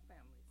 10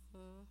 families.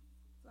 Mm-hmm.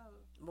 So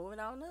moving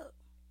on up.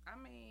 I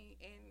mean,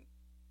 and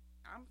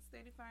I'm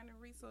steady finding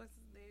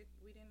resources that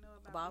we didn't know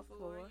about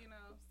before.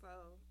 So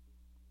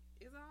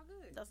it's all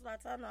good. That's what I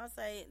tell them.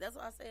 That's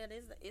what I said.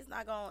 It's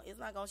not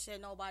gonna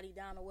shut nobody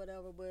down or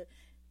whatever.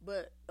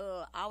 But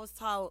I was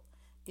taught,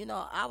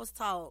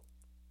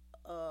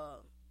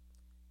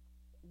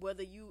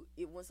 whether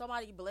when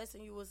somebody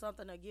blessing you with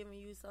something or giving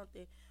you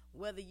something,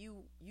 whether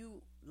you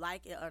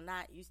like it or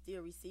not, you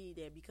still receive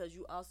that because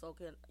you also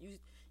you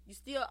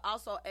still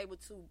also able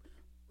to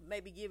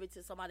maybe give it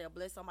to somebody or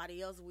bless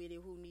somebody else with it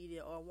who need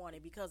it or want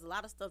it, because a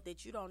lot of stuff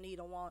that you don't need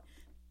or want,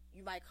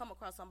 you might come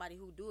across somebody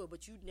who do it,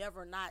 but you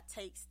never not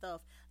take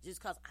stuff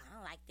just because I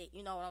don't like that,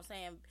 you know what I'm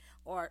saying,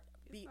 or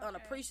be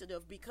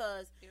unappreciative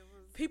because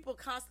people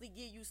constantly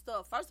give you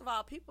stuff. First of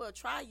all, people will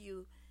try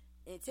you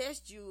and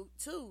test you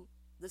too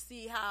to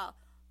see how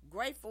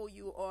grateful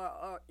you are,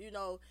 or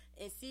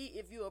and see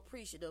if you're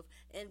appreciative,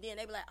 and then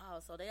they be like, oh,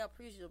 so they're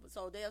appreciative,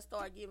 so they'll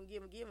start giving.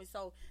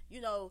 So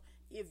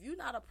if you're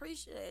not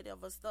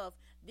appreciative of stuff,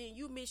 then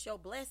you miss your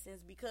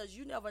blessings because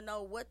you never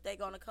know what they're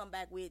gonna come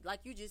back with.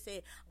 Like you just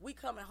said, we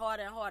coming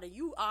harder and harder.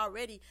 You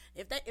already,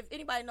 if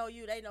anybody know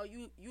you, they know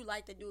you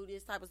like to do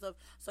this type of stuff,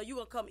 so you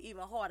gonna come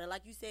even harder.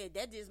 Like you said,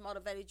 that just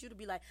motivated you to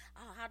be like,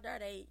 oh, how dare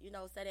they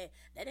say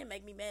that didn't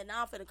make me mad,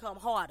 now I'm finna come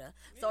harder.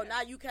 Yeah. So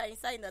now you can't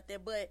say nothing,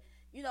 but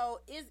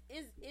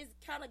it's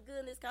kind of good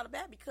and it's kind of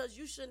bad because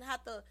you shouldn't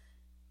have to,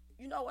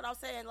 you know what I'm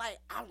saying, like,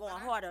 I'm going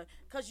harder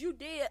because you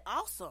did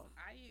awesome.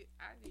 I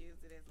use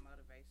it as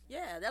motivation.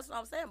 Yeah, that's what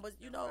I'm saying, but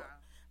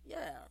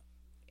yeah.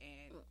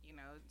 And,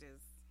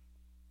 just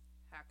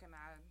how can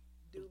I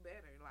do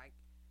better? Like,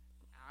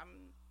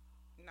 I'm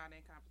not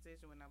in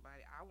competition with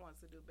nobody. I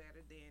want to do better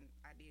than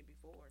I did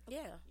before.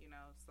 Yeah.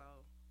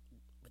 So.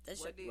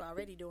 But you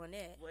already doing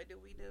that. What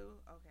did we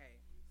do? Okay,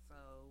 so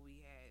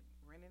we had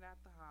rented out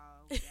the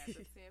hall. We got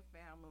the 10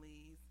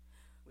 families.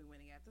 We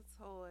went and got the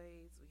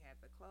toys. We had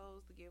the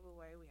clothes to give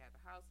away. We had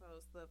the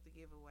household stuff to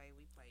give away.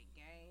 We played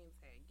games,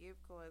 had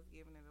gift cards,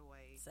 giving it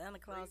away. Santa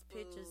Claus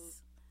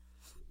pictures.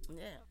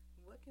 Yeah.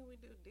 What can we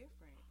do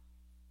different?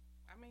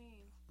 I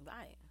mean,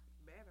 right.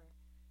 Better.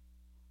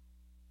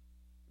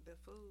 The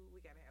food,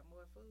 we got to have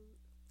more food.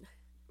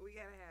 We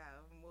got to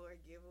have more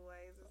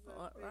giveaways or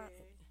something.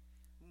 Right.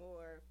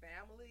 More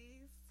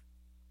families.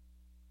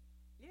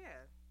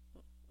 Yeah.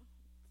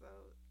 So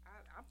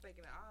I'm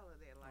thinking of all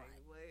of that. Like,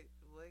 right.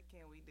 What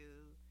can we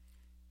do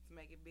to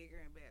make it bigger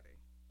and better?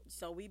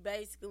 So we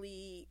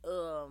basically,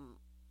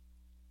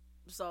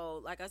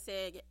 so like I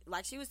said,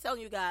 like she was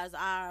telling you guys,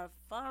 our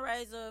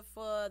fundraiser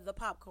for the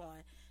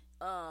popcorn.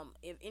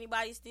 If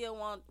anybody still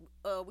want,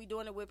 we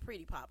doing it with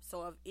Pretty Pop.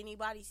 So if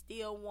anybody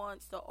still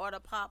wants to order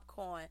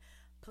popcorn,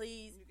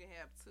 please. You can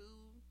have 2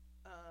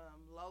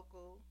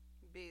 local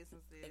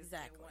businesses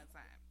exactly. at one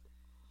time.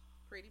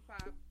 Pretty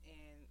Pop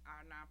and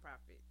our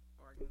nonprofit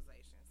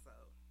organization. So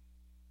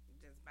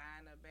just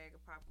buying a bag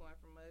of popcorn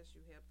from us,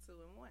 you help 2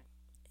 in 1.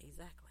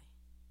 Exactly.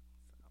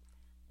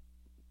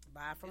 So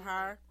buy from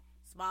her,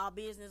 small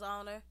business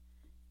owner,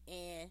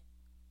 and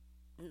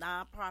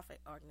nonprofit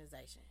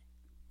organization,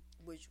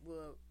 which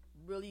will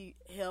really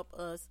help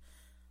us,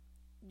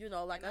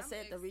 like And I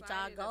said, to reach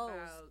our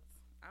goals.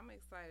 I'm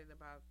excited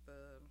about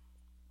the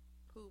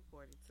pool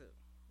party too.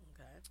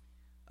 Okay.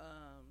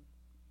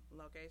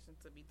 Location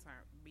to be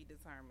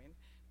determined,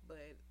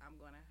 but I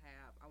want to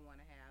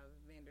have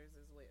vendors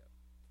as well.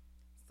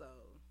 So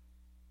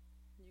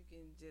you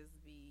can just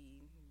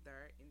be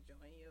there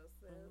enjoying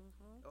yourself,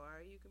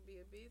 or you can be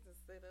a business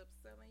set up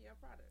selling your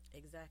product.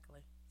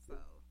 Exactly. So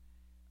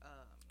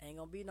ain't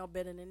gonna be no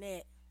better than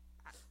that.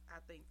 I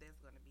think that's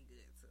gonna be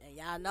good too. And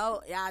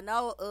y'all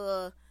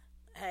know,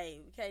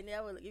 hey,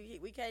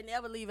 we can't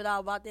never leave it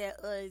all about that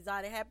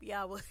exotic happy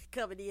hour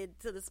coming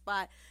into the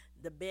spot.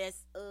 The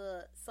best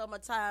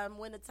summertime,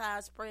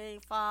 wintertime,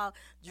 spring, fall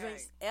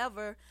drinks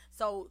ever.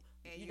 So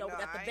we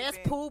got the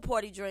best pool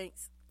party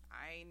drinks.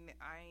 I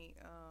ain't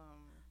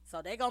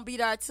So they gonna be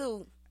there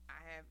too.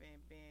 I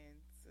haven't been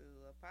to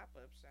a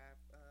pop-up shop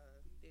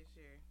this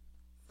year,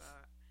 so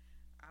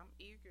I'm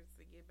eager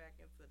to get back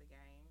into the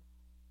game.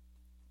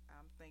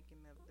 I'm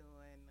thinking of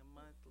doing the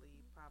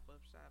monthly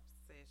pop-up shop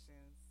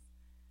sessions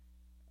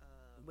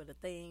with a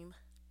theme.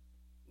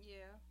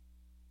 Yeah,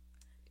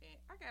 and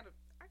I got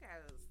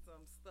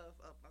some stuff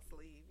up my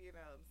sleeve. You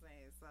know what I'm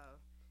saying? So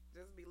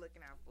just be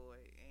looking out for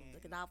it. And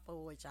looking out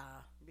for it,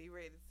 y'all. Be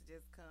ready to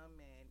just come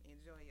and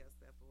enjoy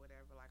yourself or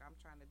whatever. Like, I'm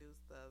trying to do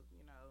stuff,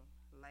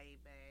 laid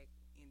back,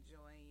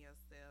 enjoying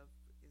yourself,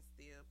 and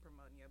still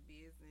promoting your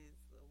business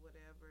or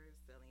whatever,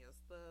 selling your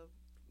stuff,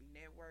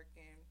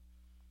 networking,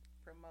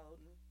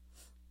 promoting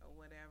or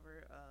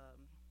whatever,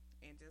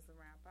 and just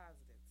around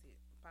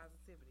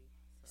positivity.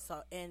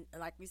 So, and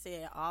like we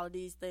said, all of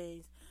these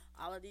things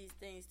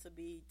to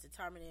be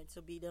determined and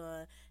to be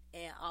done,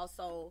 and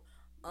also,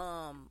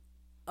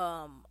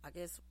 I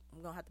guess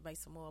I'm gonna have to make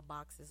some more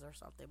boxes or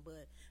something,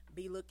 but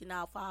be looking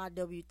out for our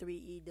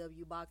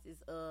W3EW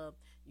boxes.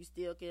 You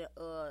still can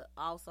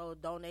also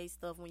donate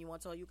stuff when you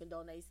want to. You can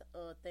donate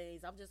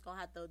things. I'm just gonna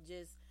have to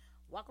just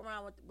walk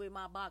around with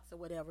my box or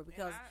whatever,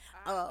 because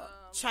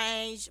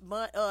change,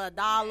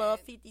 $1,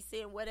 50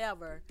 cents,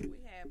 whatever.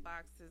 We had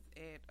boxes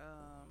at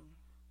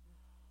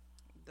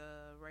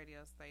the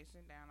radio station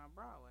down on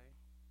Broadway,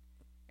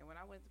 and when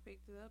I went to pick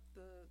it up,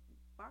 the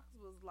box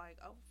was like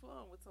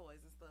overflowing with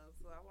toys and stuff.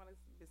 So I wanted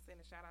to send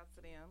a shout out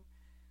to them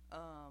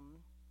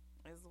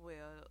as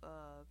well.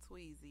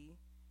 Tweezy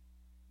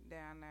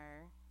down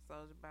there,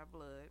 Soldier by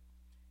Blood,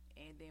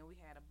 and then we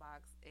had a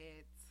box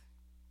at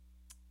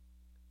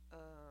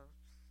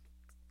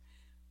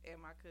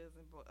my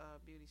cousin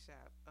beauty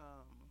shop.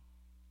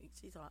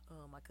 She's on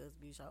my cousin's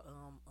beauty shop.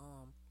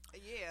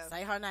 Yeah,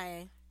 say her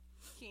name.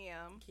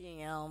 Kim.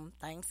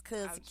 Thanks,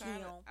 cousin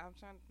Kim. I'm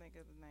trying to think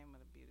of the name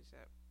of the beauty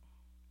shop.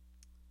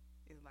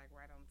 It's like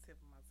right on the tip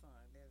of my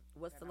tongue.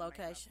 What's the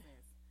location?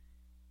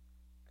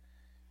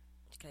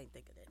 You can't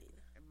think of that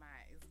either.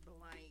 Mine is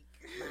blank.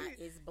 Mine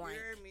is blank. You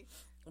heard me?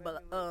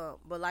 But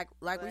like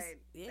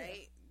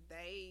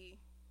they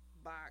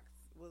box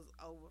was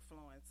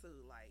overflowing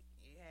too. Like,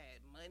 it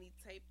had money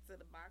taped to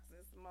the box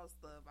and some more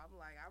stuff. I'm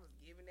like, I was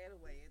giving that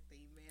away at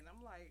the event. I'm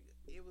like,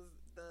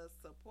 the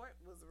support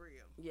was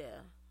real.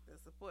 Yeah. The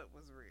support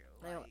was real.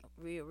 Like,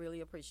 we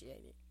really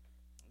appreciate it.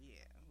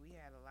 Yeah, we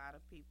had a lot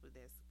of people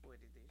that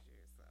supported this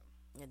year, so.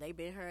 And they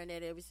been hearing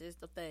that ever since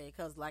the thing,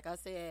 because like I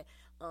said,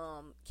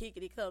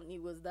 Kickity Company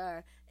was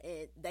there,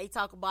 and they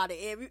talk about it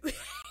every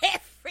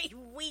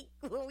week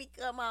when we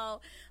come on.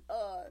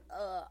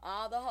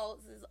 All the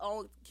hosts is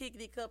on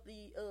Kickity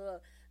Company.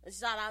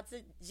 Shout out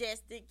to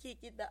Justin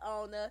Kickit, the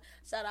owner.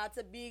 Shout out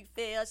to Big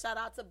Phil. Shout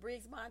out to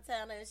Briggs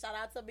Montana, and shout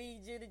out to me,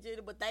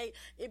 Jitty. But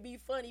it be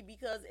funny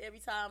because every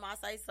time I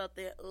say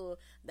something,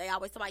 they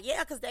always talk about, yeah,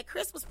 because that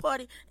Christmas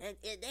party, and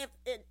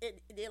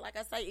then, like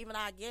I say, even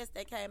our guests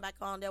that came back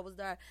on that was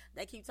there,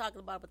 they keep talking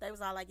about it, but they was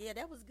all like, yeah,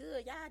 that was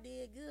good. Y'all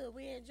did good.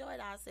 We enjoyed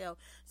ourselves.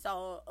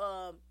 So,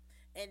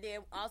 and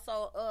then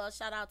also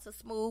shout out to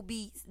Smooth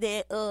Beats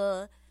that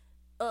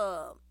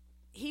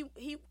he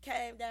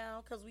came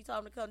down because we told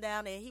him to come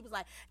down, and he was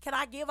like, can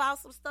I give out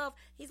some stuff?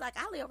 He's like,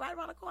 I live right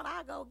around the corner,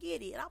 I'll go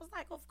get it. And I was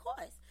like, of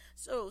course.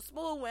 So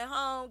Smooth went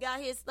home, got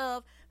his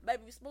stuff.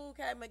 Baby Smooth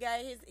came and got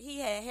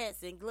he had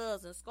hats and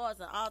gloves and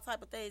scarves and all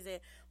type of things, and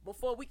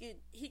before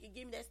he could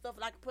give me that stuff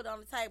and I could put it on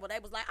the table, they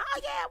was like, oh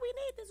yeah, we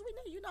need this,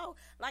 we need,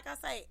 like I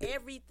say,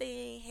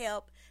 everything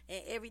helped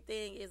and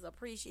everything is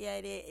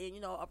appreciated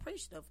and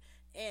appreciative,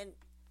 and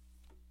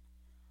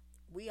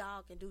we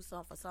all can do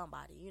something for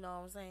somebody, you know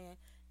what I'm saying?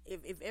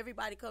 If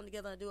everybody come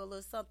together and do a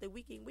little something,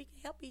 we can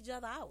help each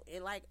other out.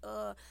 And like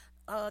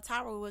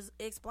Tyra was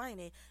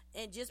explaining,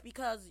 and just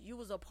because you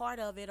was a part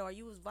of it or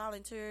you was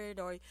volunteered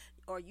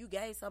or you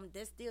gave something,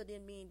 that still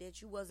didn't mean that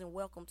you wasn't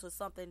welcome to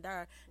something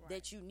there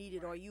that you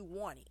needed or you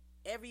wanted.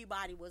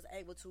 Everybody was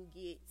able to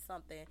get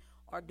something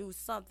or do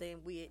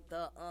something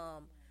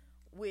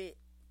with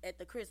at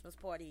the Christmas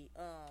party.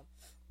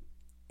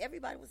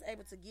 Everybody was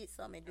able to get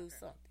something and do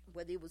something.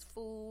 Whether it was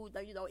food,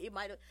 it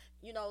might have,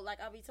 like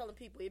I be telling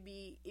people, it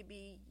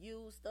be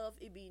used stuff,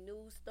 it be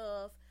new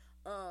stuff,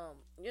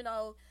 You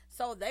know,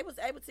 so they was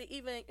able to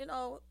even, you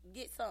know,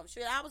 get some.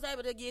 Shit, I was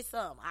able to get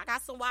some. I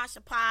got some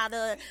washing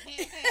powder.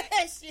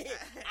 Shit,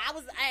 I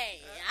was,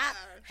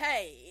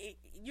 hey,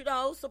 you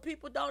know, some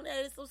people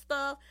donated some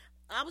stuff.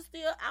 I was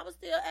still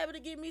able to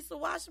get me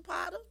some washing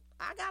powder.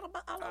 I got a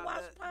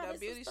washing powder. The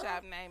beauty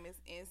shop name is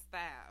In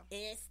Style.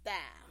 In Style.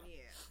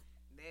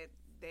 Yeah,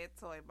 that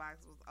toy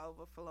box was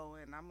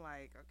overflowing. I'm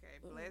like, okay,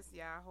 bless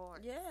y'all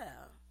heart.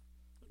 Yeah.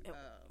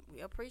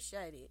 We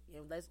appreciate it. You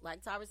know,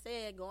 like Tyra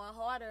said, going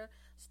harder.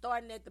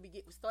 Started at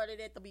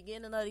the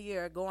beginning of the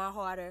year, going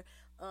harder.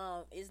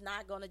 It's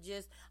not gonna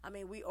just. I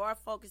mean, we are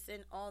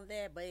focusing on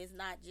that, but it's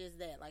not just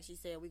that. Like she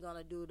said, we're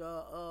gonna do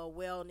the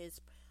wellness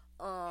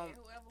and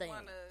whoever thing.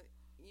 Wanna,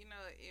 you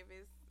know, if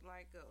it's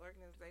like an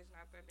organization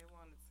out there that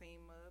want to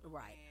team up,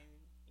 right? And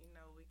you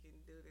know, we can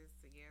do this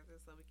together,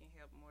 so we can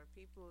help more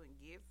people and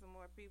give some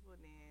more people.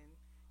 Then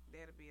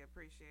that'll be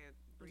appreciated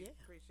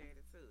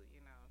too.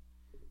 You know.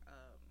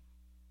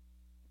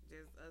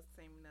 Just us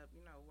teaming up,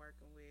 you know,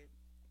 working with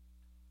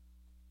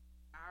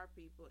our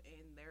people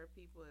and their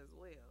people as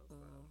well. So.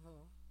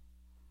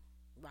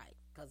 Right,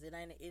 because it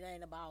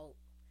ain't about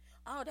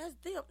that's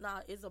them.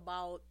 No, it's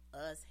about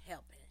us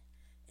helping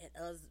and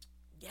us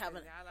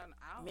having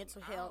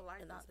mental health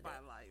like and all the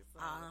spotlight.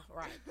 So.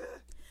 Right,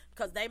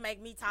 because they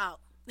make me talk.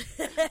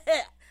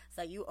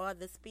 So you are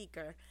the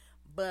speaker,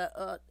 but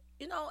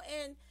you know,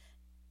 and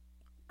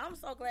I'm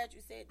so glad you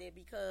said that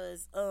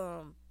because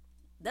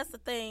that's the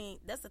thing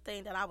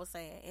that I was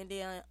saying, and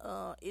then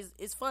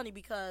it's funny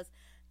because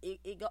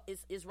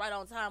it's right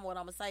on time what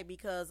I'm gonna say,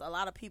 because a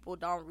lot of people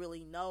don't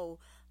really know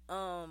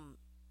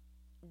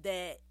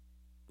that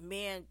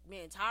me and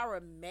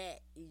Tyra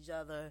met each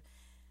other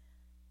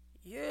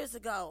years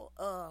ago,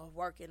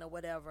 working or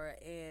whatever,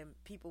 and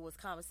people was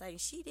conversating.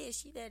 She did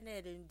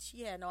that, and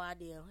she had no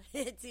idea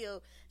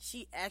until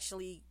she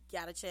actually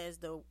got a chance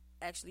to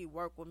actually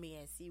work with me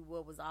and see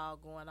what was all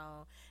going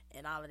on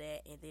and all of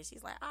that. And then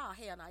she's like, oh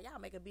hell no, y'all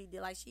make a big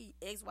deal like she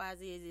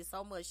XYZ is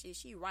so much shit.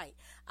 She right.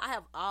 I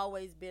have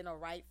always been a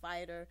right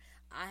fighter.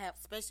 I have,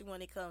 especially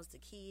when it comes to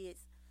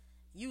kids.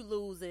 You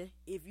losing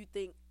if you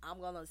think I'm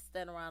gonna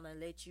stand around and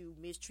let you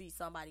mistreat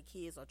somebody's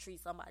kids or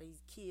treat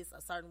somebody's kids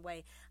a certain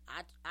way.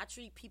 I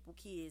treat people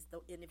kids,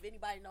 and if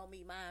anybody know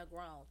me, mine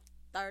grown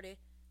 30,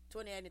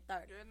 28 and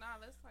 30. Girl, now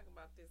let's talk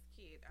about this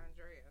kid,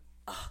 Andrea.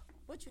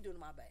 What you do to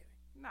my baby?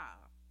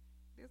 Nah,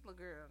 this little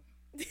girl.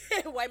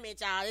 Wait a minute,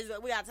 y'all.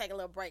 We gotta take a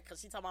little break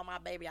because she talking about my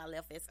baby I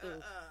left at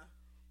school.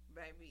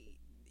 Baby,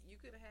 you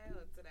could have had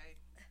her today.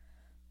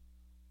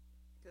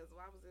 Because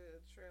I was in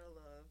a trail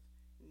of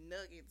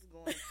nuggets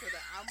going to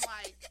the. I'm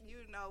like,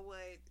 you know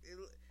what?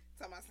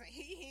 Talking about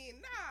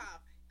saying, nah,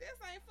 this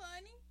ain't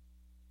funny.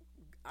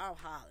 I'm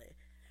hollering.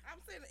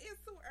 I'm saying it's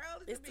too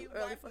early It's to be too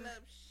early wiping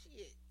up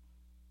shit.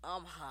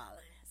 I'm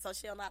hollering. So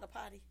she don't know how to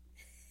potty?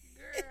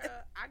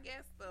 Girl, I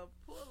guess the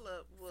pull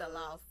up was fell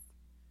off.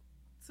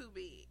 Too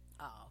big.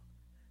 Oh.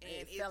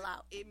 And it fell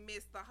out. It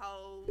missed the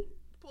whole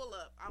pull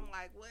up. I'm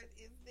like, what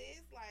is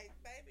this? Like,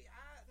 baby,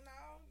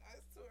 no,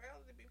 it's too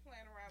early to be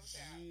playing around with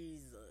that.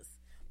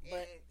 Jesus. And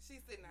But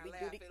she's sitting there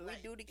laughing. we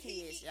do the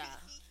kids,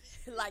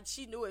 y'all. Like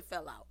she knew it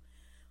fell out.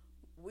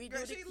 We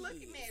Girl, do the she kids.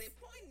 looking at it,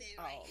 pointing at it.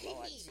 Like, Oh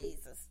Lord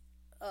Jesus.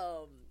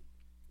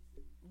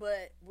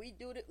 But we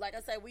do the, like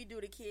I said, we do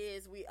the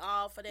kids. We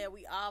all for that.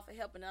 We all for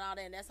helping and all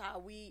that. And that's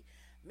how me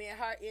and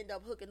her end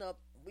up hooking up.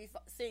 We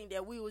seen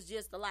that we was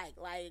just alike.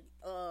 Like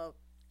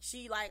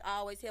she like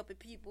always helping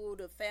people,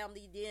 the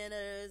family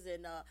dinners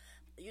and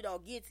you know,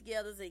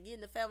 get-togethers and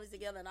getting the families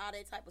together and all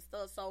that type of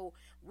stuff. So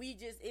we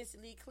just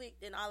instantly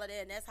clicked and all of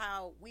that, and that's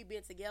how we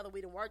been together.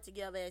 We done worked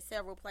together at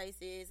several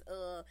places.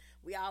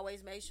 We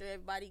always make sure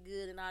everybody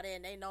good and all that,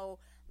 and they know,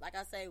 like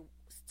I say,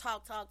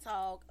 talk.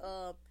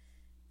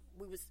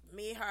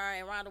 Me, her,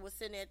 and Rhonda was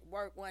sitting at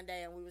work one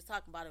day, and we was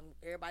talking about it, and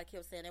everybody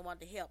kept saying they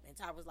wanted to help, and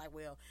Ty was like,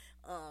 well,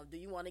 do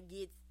you want to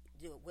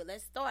well,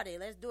 let's start it.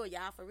 Let's do it,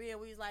 y'all, for real.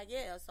 We was like,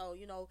 yeah. So,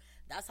 you know,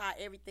 that's how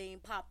everything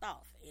popped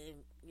off.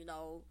 And, you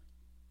know,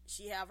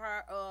 she have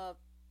her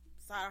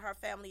side of her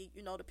family,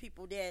 you know, the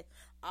people that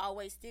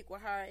always stick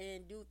with her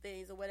and do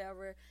things or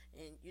whatever.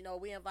 And, you know,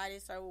 we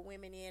invited several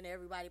women in.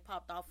 Everybody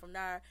popped off from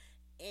there.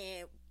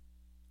 And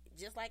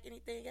just like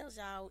anything else,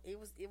 y'all, it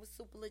was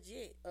super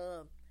legit.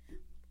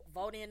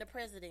 Vote in the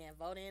president,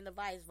 vote in the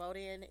vice, vote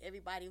in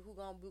everybody who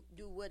gonna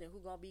do what and who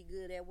gonna be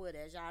good at what.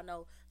 As y'all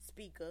know,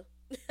 speaker.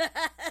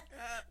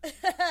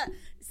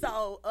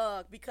 So,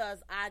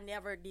 because I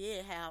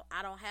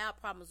don't have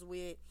problems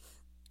with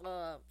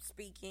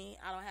speaking.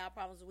 I don't have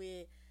problems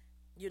with,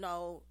 you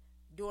know,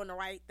 doing the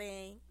right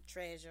thing.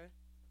 Treasure,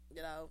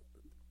 you know,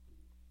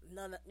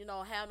 none. You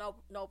know, have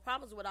no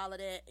problems with all of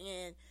that.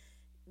 And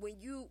when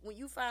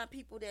you find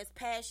people that's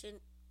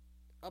passionate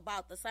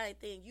about the same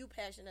thing you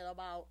passionate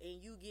about,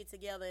 and you get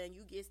together and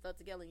you get stuff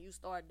together and you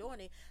start doing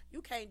it,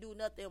 you can't do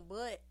nothing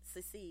but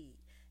succeed.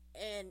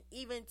 And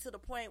even to the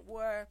point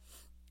where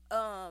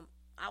I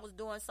I was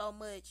doing so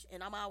much,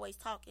 and I'm always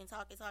talking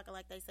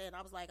like they said. And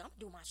I was like, I'm gonna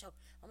do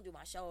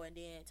my show. And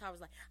then Tara was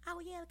like,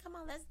 oh yeah, come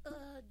on, let's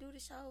do the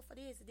show for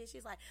this. And then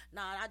she's like,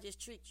 nah, I just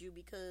tricked you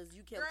because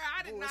you kept Girl,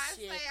 I did not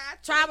say I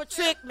Tara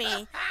tricked you.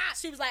 me.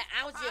 She was like,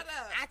 I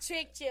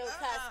tricked you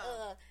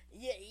because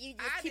yeah, you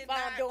just keep on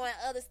doing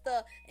other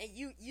stuff, and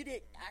you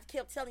did. I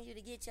kept telling you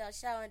to get your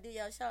show and do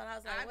your show, and I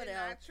was like,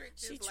 whatever.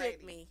 She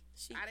tricked me.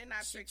 I did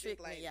not trick this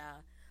lady. Me,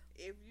 y'all.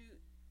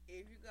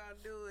 If you gonna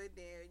do it,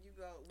 then we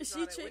gonna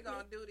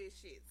do this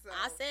shit. So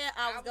I said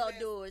I was gonna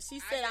do it.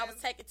 She said I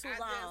was taking too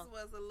long. I just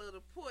was a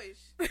little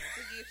push to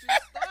get you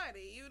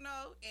started, you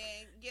know.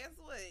 And guess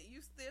what?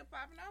 You still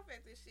popping off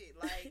at this shit.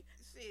 Like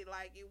shit.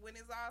 Like when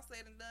it's all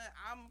said and done,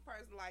 I'm a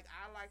person like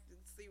I like to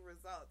see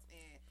results,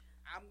 and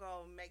I'm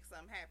gonna make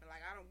something happen.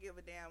 Like I don't give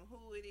a damn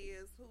who it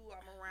is, who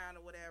I'm around,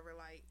 or whatever.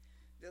 Like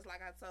just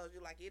like I told you,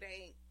 like it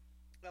ain't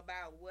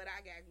about what I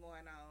got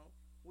going on.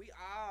 We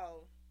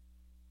all.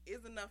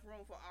 Is enough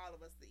room for all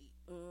of us to eat.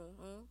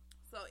 Mm-hmm.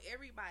 So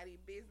everybody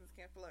business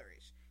can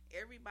flourish.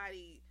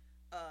 Everybody,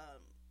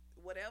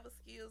 whatever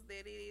skills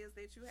that it is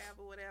that you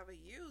have or whatever,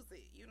 use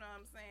it. You know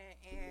what I'm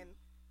saying? And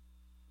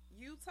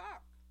you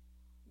talk.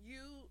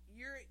 You're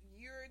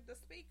the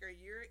speaker.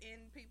 You're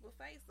in people's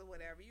face or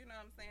whatever. You know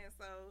what I'm saying?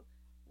 So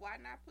why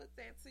not put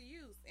that to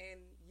use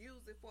and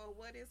use it for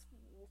what it's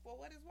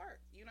worth?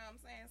 You know what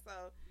I'm saying?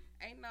 So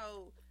ain't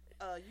no.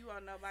 You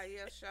on nobody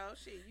else's show,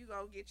 shit, you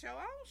gonna get your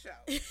own show.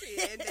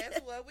 Shit, and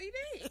that's what we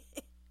did.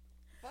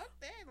 Fuck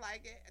that,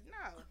 like,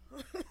 no.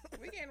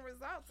 We getting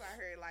results out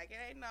here, like, it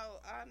ain't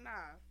no,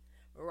 nah.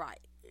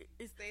 Right.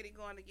 It's steady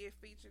going to get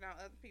featured on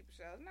other people's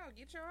shows. No,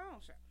 get your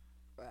own show.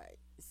 Right.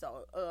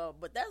 So,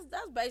 but that's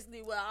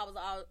basically what I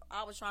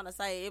was trying to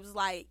say. It was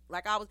like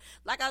I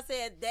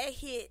said, that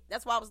hit.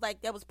 That's why I was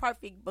like, that was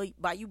perfect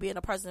by you being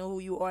a person who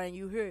you are and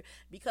you hear,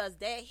 because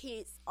that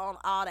hits on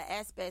all the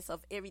aspects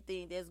of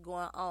everything that's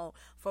going on.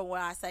 From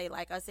what I say,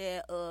 like I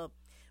said,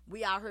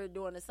 we out here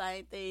doing the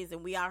same things,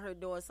 and we out here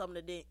doing some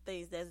of the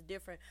things that's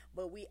different,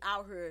 but we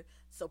out here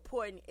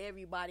supporting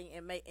everybody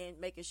and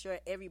making sure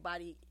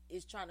everybody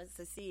is trying to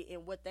succeed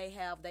in what they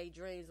have, their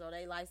dreams or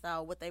their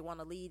lifestyle, what they want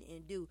to lead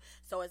and do.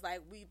 So it's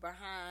like we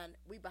behind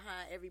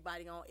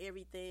everybody on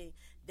everything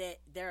that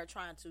they're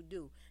trying to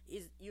do.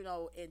 Is, you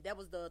know, and that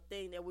was the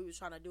thing that we was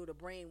trying to do, to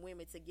bring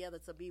women together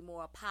to be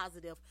more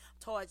positive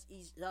towards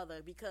each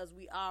other, because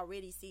we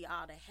already see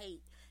all the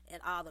hate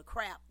and all the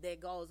crap that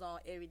goes on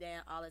every day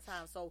and all the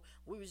time. So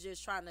we was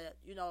just trying to,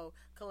 you know,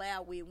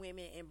 collab with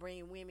women and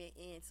bring women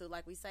into,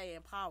 like we say,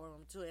 empower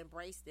them, to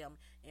embrace them,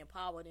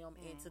 empower them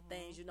into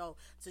things, you know,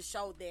 to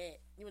show that,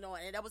 you know,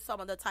 and that was some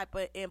of the type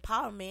of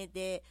empowerment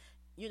that,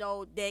 you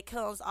know, that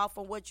comes off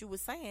of what you were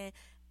saying.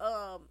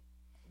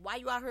 Why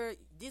you out here,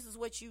 this is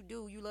what you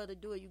do, you love to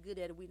do it, you good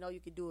at it, we know you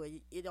can do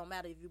it. It don't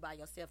matter if you by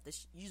yourself,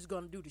 you just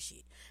gonna do the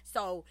shit.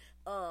 So,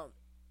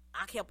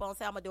 I kept on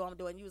saying, I'm gonna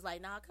do it, and you was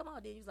like, nah, come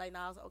on, then. You was like,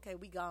 nah, I was, okay,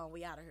 we gone,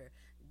 we out of here.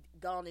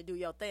 Go on and do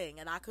your thing.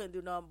 And I couldn't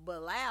do nothing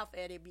but laugh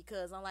at it,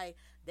 because I'm like,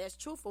 that's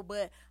truthful,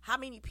 but how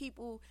many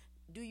people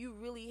do you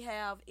really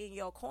have in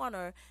your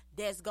corner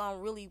that's gonna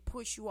really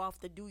push you off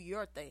to do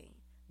your thing?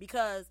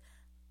 Because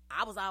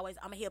I was always,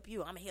 I'm gonna help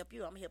you,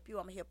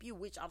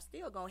 which I'm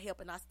still gonna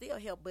help, and I still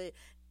help, but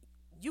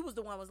you was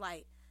the one was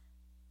like,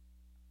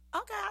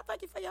 okay, I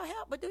thank you for your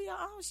help, but do your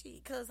own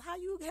shit. Because how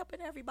you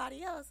helping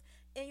everybody else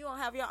and you don't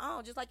have your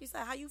own? Just like you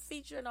said, how you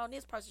featuring on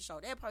this person's show,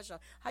 that person's show,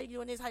 how you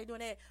doing this, how you doing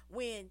that,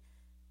 when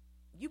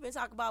you've been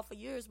talking about for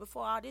years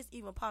before all this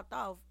even popped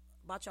off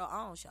about your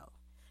own show.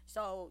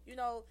 So, you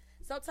know,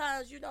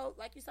 sometimes, you know,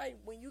 like you say,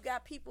 when you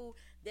got people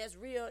that's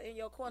real in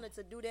your corner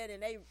to do that,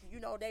 and they, you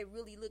know, they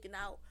really looking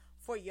out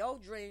for your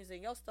dreams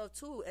and your stuff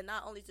too, and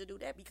not only to do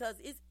that, because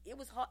it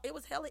was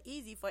hella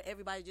easy for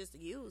everybody just to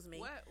use me.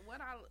 What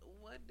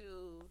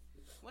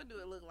do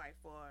it look like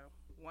for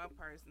one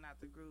person out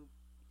the group,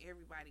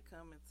 everybody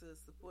coming to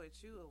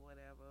support you or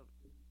whatever,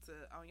 to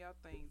on your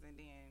things, and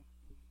then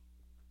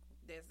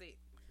that's it?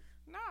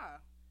 Nah,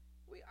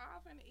 we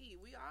all finna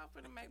eat, we all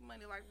finna make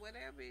money, like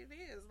whatever it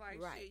is, like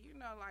right. Shit, you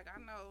know, like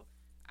I know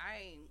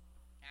I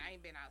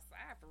ain't been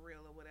outside for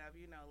real or whatever,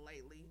 you know,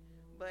 lately,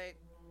 but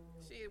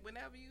shit,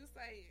 whenever you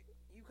say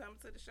you come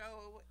to the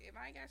show, if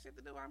I ain't got shit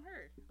to do, I'm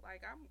here. Like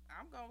I'm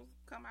gonna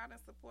come out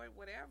and support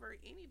whatever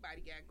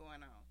anybody got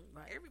going on.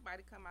 Right.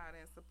 Everybody come out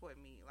and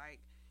support me. Like,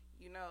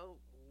 you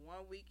know,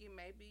 one week it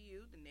may be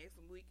you, the next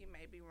week it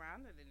may be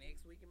Rhonda, the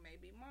next week it may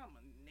be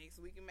Mama, the next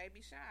week it may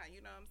be Shine.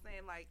 You know what I'm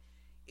saying? Like,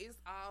 it's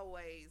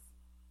always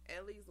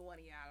at least one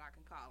of y'all I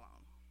can call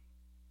on.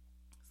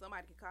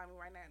 Somebody can call me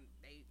right now and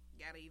they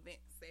got an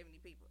event,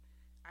 70 people.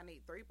 I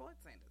need 3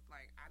 bartenders.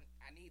 Like, I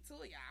need 2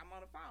 of y'all. I'm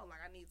on the phone. Like,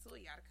 I need 2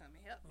 of y'all to come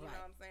and help. You know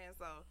what I'm saying?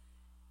 So,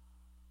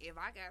 if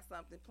I got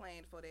something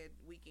planned for that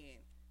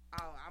weekend,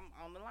 I'm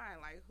on the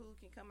line. Like, who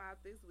can come out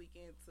this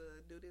weekend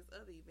to do this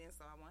other event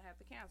so I won't have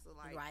to cancel?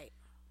 Like, right.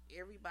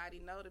 Everybody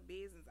know the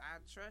business.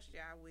 I trust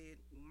y'all with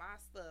my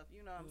stuff.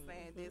 You know what I'm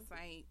saying? This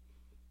ain't,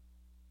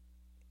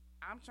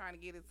 I'm trying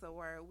to get it to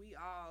where we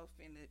all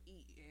finna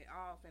eat and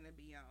all finna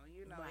be on.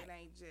 You know, It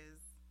ain't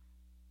just,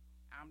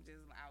 I'm just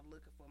out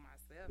looking for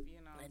myself,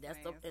 you know. And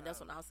that's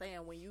what I'm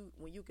saying. When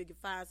you could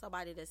find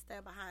somebody that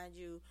stand behind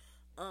you,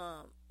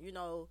 you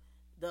know,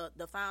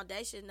 the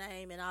foundation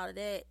name and all of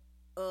that,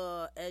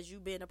 as you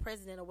being a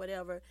president or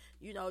whatever,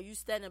 you know, you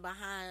standing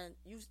behind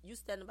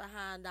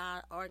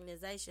our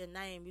organization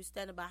name, you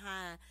standing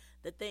behind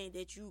the thing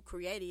that you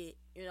created,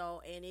 you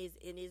know, and is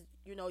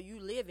you know, you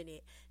live in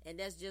it. And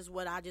that's just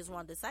what I just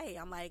wanted to say.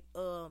 I'm like,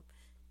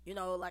 you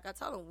know, like I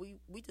told him,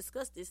 we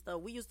discussed this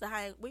stuff. We used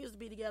to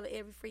be together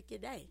every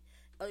freaking day,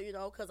 you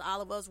know, because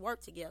all of us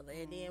work together,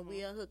 and then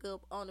we'll hook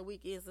up on the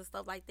weekends and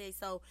stuff like that.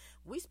 So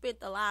we spent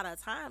a lot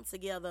of time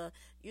together,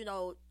 you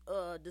know,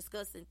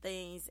 discussing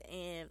things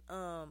and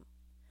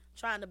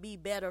trying to be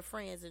better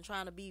friends and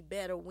trying to be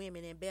better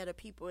women and better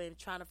people and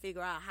trying to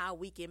figure out how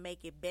we can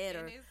make it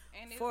better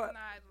and it's for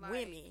not like,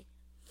 women.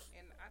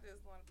 And I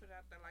just want to put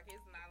out there, like,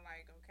 it's not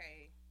like,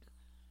 okay,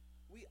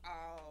 we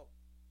all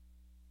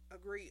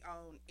agree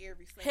on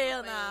every single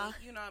Hell thing. nah.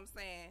 You know what I'm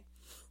saying?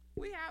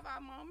 We have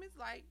our moments.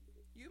 Like,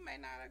 you may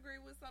not agree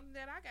with something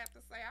that I got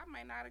to say. I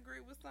may not agree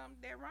with something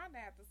that Rhonda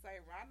had to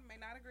say. Rhonda may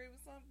not agree with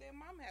something that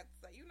Mom had to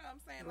say. You know what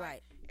I'm saying?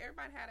 Like, Right.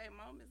 everybody had their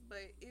moments,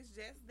 but it's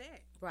just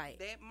that. Right.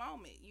 That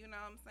moment. You know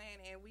what I'm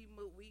saying? And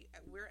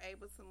we're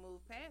able to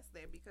move past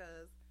that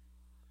because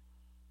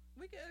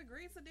we can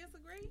agree to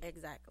disagree.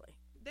 Exactly.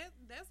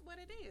 That's what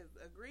it is.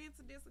 Agreeing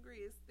to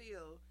disagree is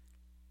still,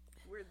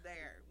 we're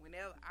there.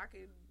 Whenever I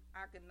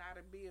could not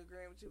be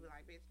agreeing with you, be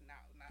like, bitch, no.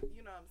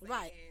 You know what I'm saying?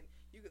 Right. And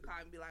you could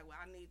call me and be like, well,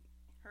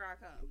 here I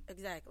come.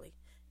 Exactly.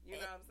 You know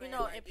what I'm saying? You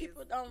know, like, and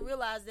people don't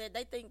realize that.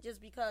 They think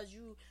just because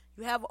you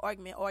have an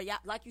argument, or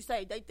like you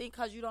say, they think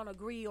because you don't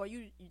agree, or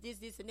you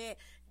this and that,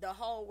 the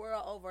whole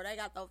world over, they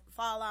got to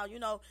fall out. You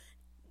know,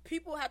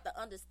 people have to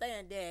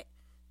understand that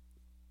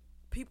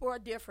people are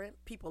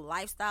different. People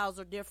lifestyles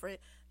are different.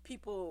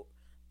 People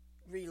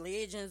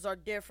religions are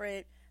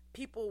different.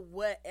 People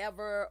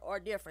whatever are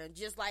different.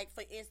 Just like,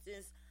 for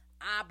instance,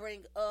 I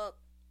bring up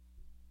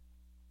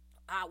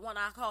one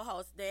of our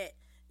co-hosts that,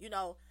 you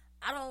know,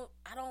 I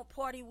don't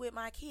party with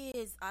my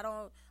kids. I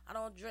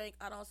don't drink.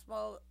 I don't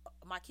smoke.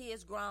 My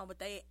kids grown,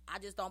 but I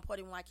just don't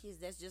party with my kids.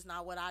 That's just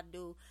not what I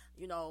do.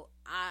 You know,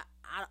 I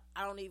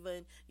don't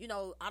even, you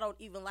know, I don't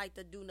even like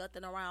to do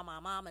nothing around my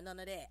mom and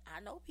none of that. I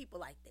know people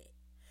like that.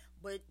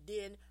 But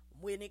then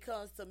when it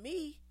comes to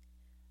me,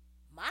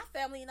 my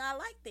family not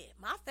like that.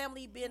 My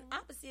family been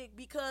opposite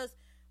because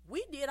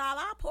we did all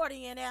our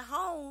partying at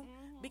home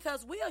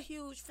because we're a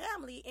huge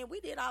family and we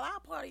did all our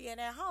partying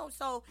at home.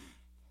 So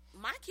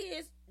my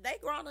kids, they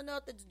grown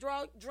enough to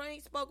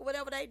drink, smoke,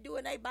 whatever they do,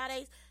 and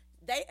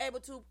they able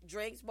to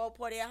drink, smoke,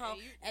 party at home,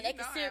 and they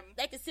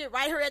can sit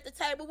right here at the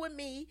table with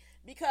me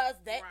because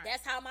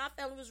that's how my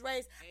family was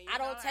raised. I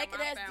don't take it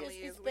as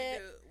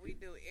disrespect. We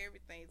do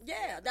everything together.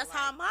 Yeah, that's like,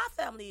 how my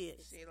family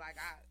is. Shit, like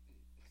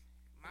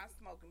my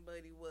smoking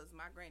buddy was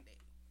my granddad.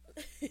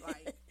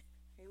 Like,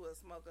 he would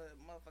smoke a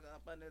motherfucker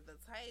up under the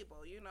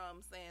table. You know what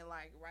I'm saying?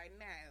 Like, right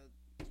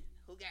now,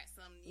 who got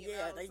something? You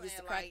know what I'm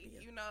saying? Like,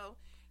 you know.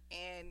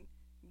 And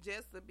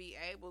just to be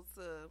able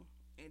to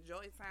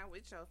enjoy time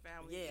with your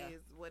family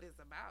is what it's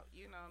about.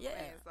 You know what I'm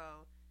saying? So,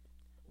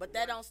 but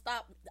that don't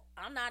stop.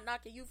 I'm not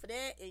knocking you for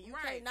that, and you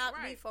can't knock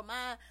me for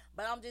mine.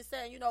 But I'm just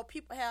saying, you know,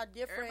 people have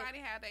different, everybody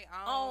have their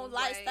own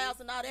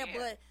lifestyles and all that.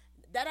 But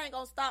that ain't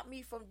gonna stop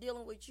me from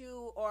dealing with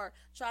you or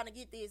trying to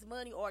get this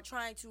money or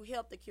trying to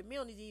help the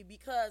community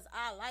because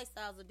our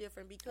lifestyles are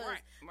different. Because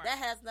that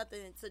has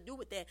nothing to do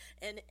with that.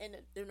 And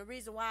the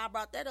reason why I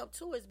brought that up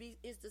too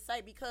is to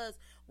say, because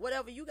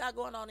whatever you got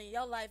going on in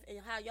your life and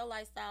how your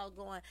lifestyle is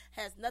going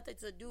has nothing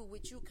to do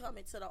with you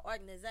coming to the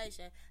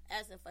organization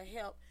asking for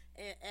help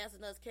and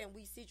asking us, can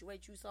we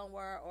situate you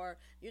somewhere, or,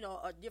 you know,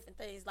 or different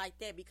things like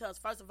that. Because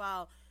first of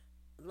all,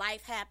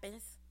 life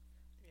happens,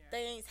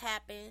 things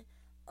happen,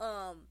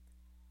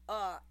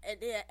 and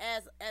then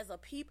as a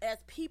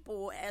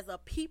people,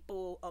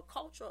 a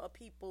culture of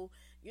people,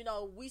 you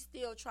know, we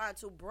still trying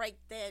to break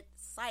that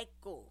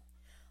cycle.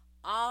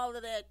 All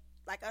of that,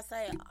 like I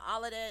say,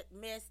 all of that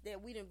mess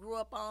that we done grew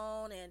up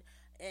on, and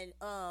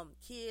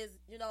kids,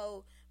 you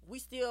know, we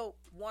still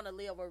want to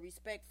live a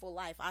respectful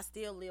life. I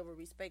still live a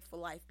respectful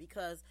life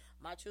because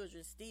my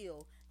children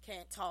still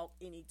can't talk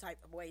any type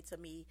of way to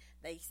me.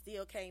 They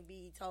still can't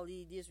be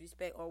totally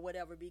disrespect or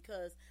whatever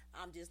because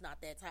I'm just not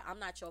that type. I'm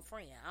not your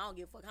friend. I don't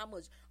give a fuck how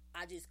much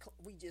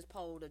we just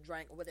pulled a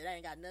drink or whatever. That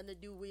ain't got nothing to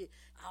do with,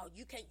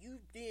 you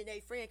being a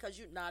friend because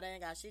that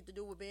ain't got shit to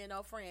do with being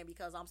no friend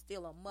because I'm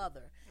still a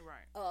mother.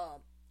 Right.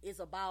 It's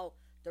about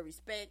the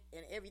respect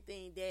and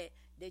everything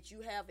that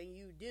you have and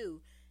you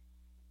do.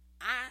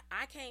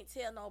 I can't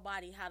tell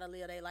nobody how to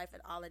live their life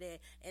and all of that,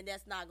 and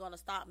that's not going to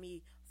stop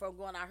me from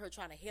going out here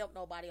trying to help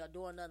nobody or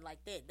doing nothing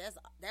like that.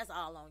 That's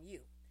all on you.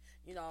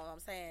 You know what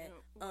I'm saying?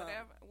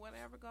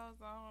 Whatever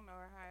goes on,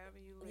 or however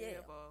you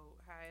live, or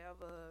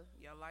however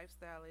your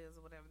lifestyle is,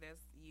 or whatever,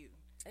 that's you.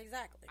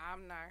 Exactly.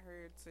 I'm not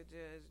here to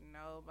judge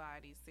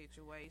nobody's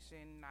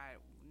situation, not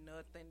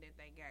nothing that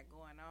they got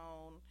going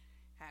on,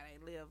 how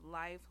they live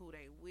life, who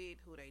they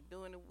with, who they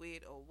doing it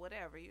with, or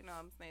whatever. You know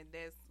what I'm saying?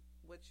 That's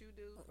what you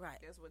do. Right.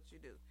 That's what you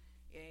do.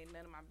 It ain't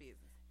none of my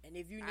business. And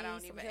if you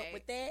need some help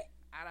with that,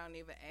 I don't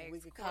even ask we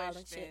can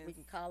questions. call and we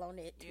can call on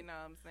that too. You know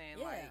what I'm saying?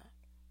 Yeah. Like,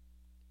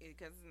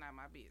 because it's not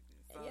my business.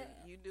 So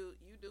you do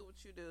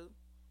what you do.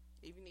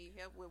 If you need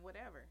help with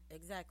whatever,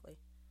 exactly.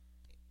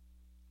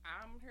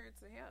 I'm here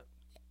to help.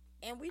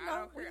 And we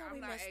know I'm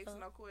not asking up.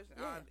 no question.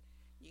 Yeah.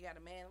 You got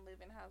a man live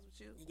in the house with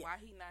you. Why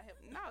he not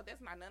helping? No, that's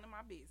not none of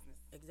my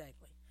business.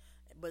 Exactly.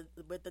 But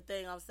the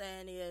thing I'm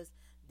saying is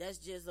that's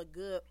just a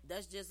good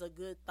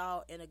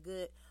thought and a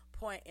good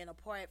point and a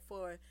part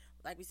for,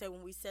 like we said,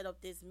 when we set up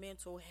this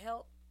mental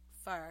health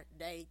fair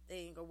day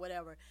thing or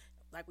whatever.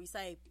 Like we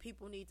say,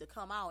 people need to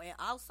come out and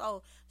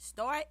also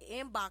start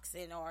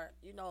inboxing or,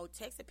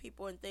 texting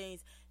people and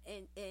things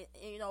and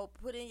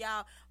put in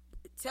y'all,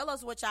 tell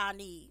us what y'all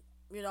need,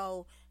 when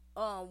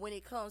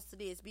it comes to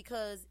this,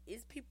 because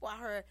it's people out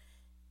here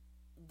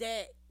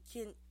that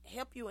can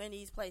help you in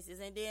these places.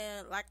 And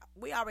then, like,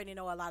 we already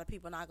know a lot of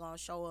people not going to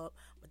show up,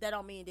 but that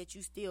don't mean that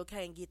you still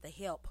can't get the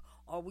help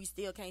or we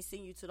still can't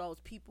send you to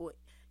those people,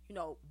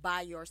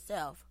 by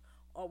yourself.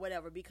 Or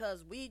whatever,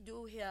 because we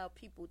do have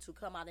people to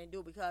come out and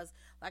do, because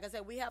like I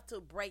said, we have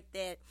to break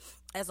that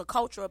as a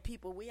culture of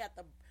people. We have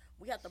to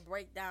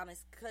break down and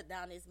cut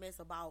down this mess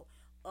about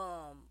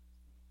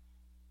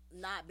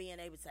not being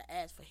able to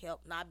ask for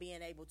help, not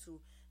being able to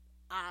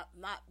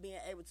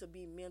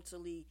be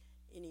mentally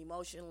and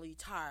emotionally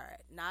tired,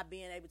 not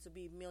being able to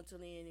be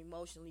mentally and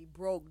emotionally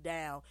broke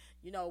down.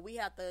 We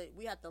have to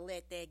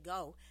let that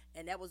go.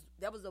 And that was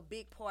a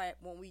big part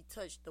when we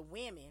touched the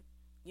women,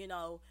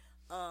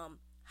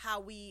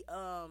 how we,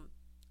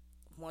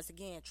 once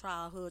again,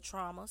 childhood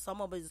trauma. Some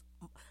of us,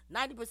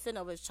 90%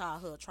 of it's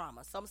childhood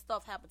trauma. Some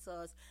stuff happened to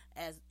us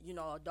as,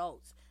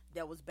 adults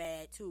that was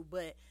bad too,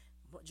 but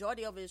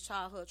majority of it is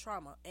childhood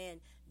trauma.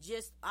 And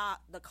just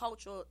the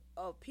culture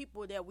of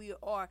people that we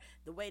are,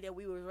 the way that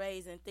we were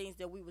raised and things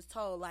that we was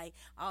told, like,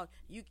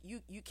 you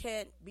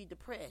can't be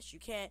depressed, you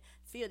can't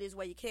feel this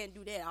way, you can't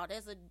do that,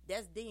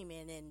 that's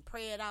demon, and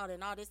pray it out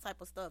and all this type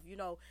of stuff,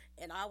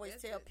 and I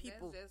always tell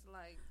people. That's just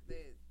like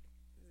that.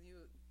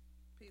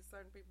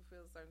 Certain people feel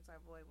a certain type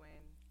of way when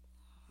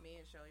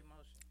men show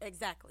emotion.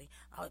 Exactly.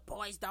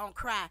 Boys don't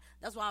cry.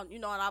 That's why,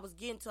 and I was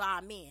getting to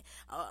our men.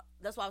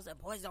 That's why I was saying,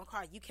 boys don't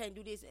cry. You can't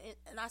do this.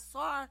 And I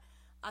saw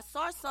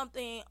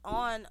something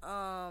on,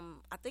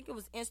 I think it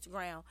was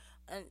Instagram,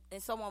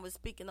 and someone was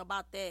speaking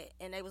about that,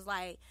 and they was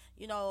like,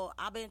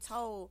 I've been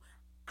told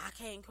I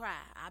can't cry.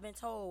 I've been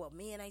told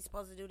men ain't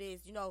supposed to do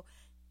this,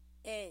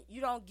 and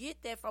you don't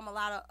get that from a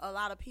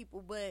lot of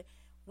people. But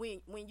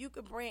when you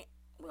could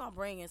we're going to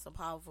bring in some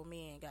powerful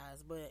men,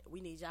 guys, but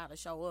we need y'all to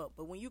show up.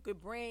 But when you could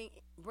bring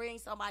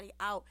somebody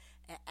out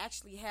and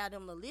actually have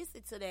them to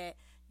listen to that,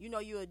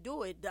 you'll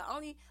do it. The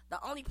only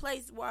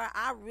place where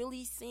I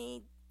really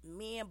seen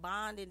men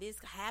bond and this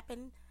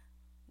happen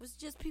was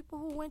just people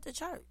who went to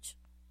church.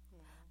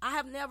 Mm-hmm. I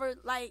have never,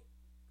 like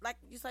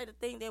you say, the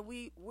thing that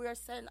we're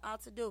setting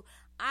out to do.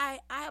 I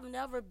have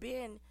never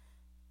been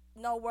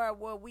nowhere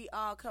where we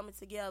all coming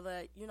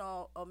together,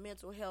 a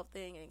mental health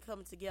thing, and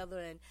coming together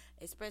and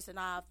expressing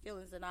our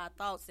feelings and our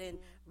thoughts and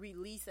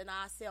releasing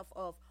ourselves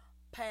of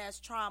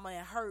past trauma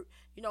and hurt,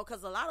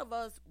 because a lot of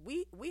us,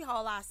 we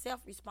hold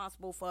ourselves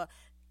responsible for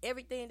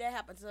everything that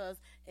happened to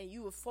us, and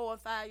you were 4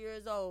 and 5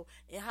 years old,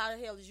 and how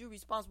the hell is you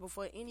responsible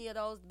for any of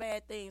those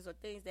bad things or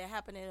things that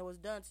happened and it was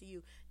done to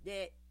you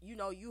that,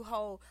 you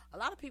hold. A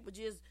lot of people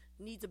just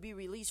need to be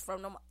released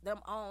from them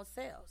own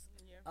selves.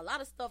 A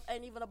lot of stuff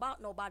ain't even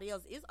about nobody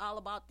else. It's all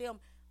about them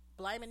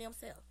blaming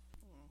themselves.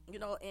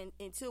 And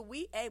until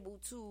we able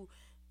to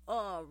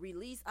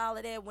release all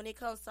of that when it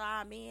comes to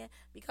our men,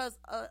 because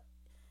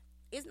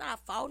it's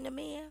not faulting the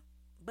men,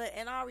 but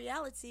in our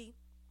reality,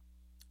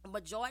 a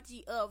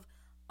majority of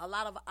a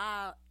lot of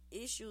our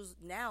issues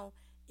now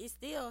is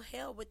still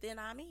held within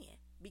our men,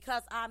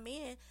 because our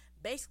men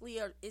basically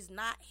is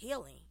not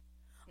healing.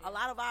 Yeah. A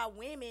lot of our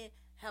women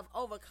have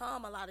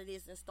overcome a lot of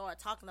this and start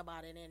talking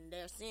about it, and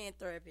they're seeing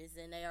therapists,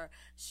 and they are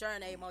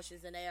sharing their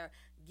emotions, and they are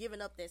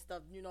giving up that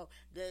stuff,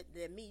 the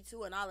Me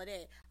Too and all of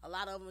that. A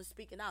lot of them are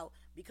speaking out,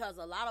 because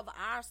a lot of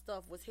our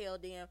stuff was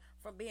held in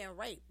from being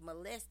raped,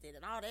 molested,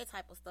 and all that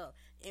type of stuff,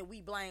 and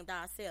we blamed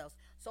ourselves.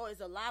 So it's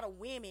a lot of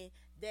women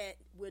that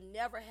would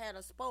never had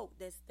a spoke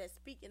that's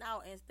speaking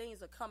out, and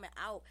things are coming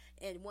out,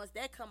 and once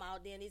that come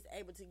out, then it's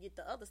able to get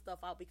the other stuff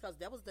out, because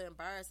that was the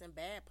embarrassing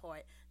bad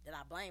part that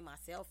I blame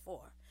myself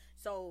for.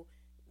 So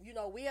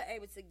we are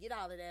able to get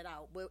all of that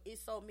out, but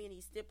it's so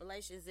many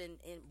stipulations and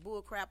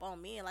bull crap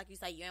on men, like you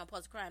say, you ain't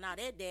supposed to cry and all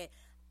that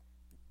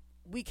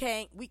we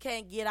can't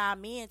get our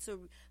men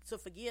to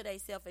forgive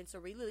themselves and to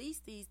release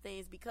these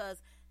things,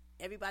 because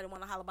everybody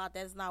want to holler about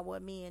that's not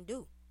what men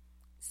do.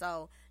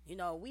 So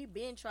we've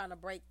been trying to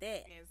break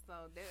that, and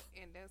so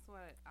that's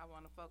what I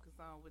want to focus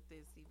on with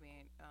this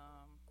event.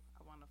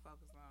 I want to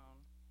focus on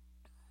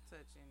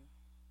touching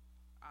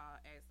all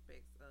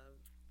aspects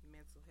of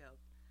mental health.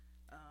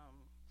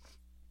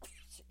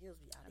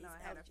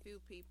 I had a few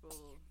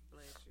people,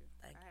 bless you.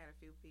 I had a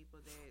few people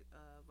that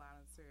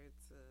volunteered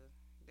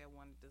that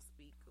wanted to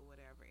speak or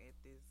whatever at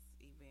this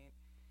event,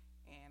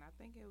 and I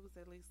think it was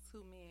at least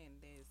 2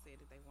 men that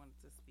said that they wanted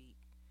to speak.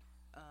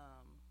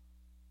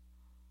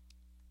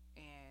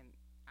 And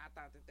I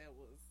thought that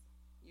was,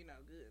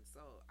 good.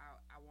 So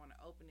I want to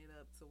open it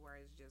up to where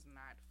it's just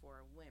not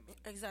for women.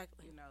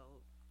 Exactly.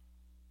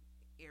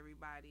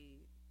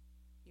 Everybody,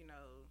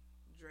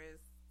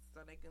 dress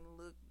so they can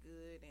look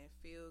good and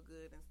feel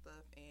good and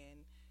stuff,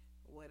 and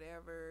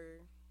whatever.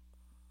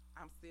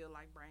 I'm still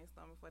like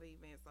brainstorming for the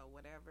event, so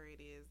whatever it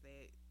is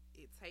that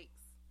it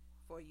takes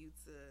for you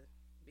to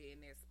be in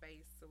that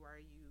space to where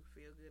you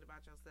feel good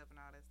about yourself and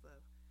all that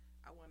stuff,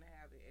 I want to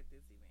have it at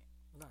this event.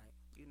 Right.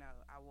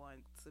 I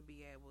want to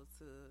be able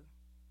to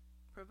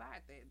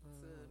provide that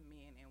to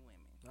men and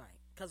women. Right.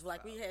 Because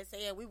like we had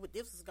said,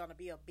 this was going to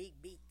be a big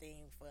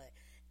thing for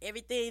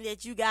everything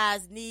that you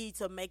guys need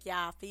to make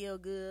y'all feel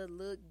good,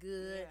 look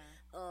good. Yeah.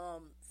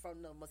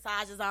 From the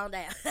massages on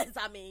down.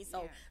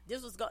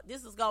 This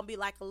was gonna be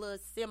like a little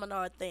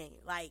seminar thing,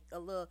 like a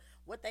little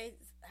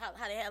how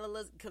they had a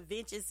little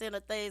convention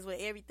center things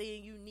with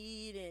everything you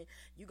need, and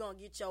you gonna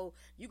get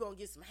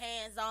some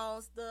hands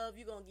on stuff.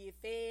 You gonna get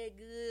fed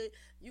good.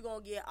 You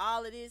gonna get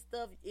all of this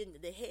stuff in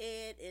the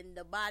head and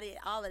the body,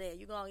 all of that.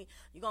 You gonna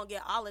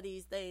get all of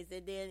these things,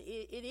 and then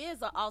it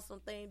is an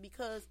awesome thing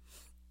because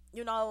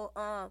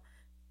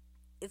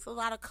it's a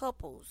lot of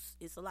couples.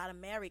 It's a lot of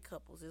married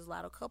couples. There's a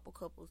lot of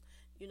couples,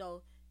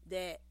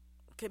 that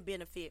can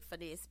benefit for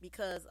this,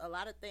 because a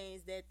lot of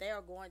things that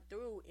they're going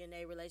through in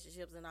their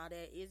relationships and all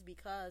that is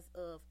because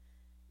of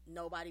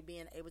nobody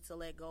being able to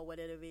let go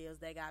whatever it is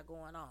they got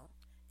going on.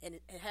 And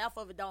half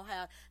of it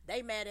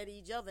they mad at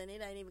each other, and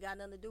it ain't even got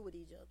nothing to do with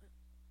each other.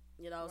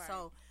 Right.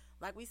 So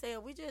like we said,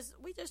 we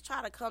just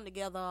try to come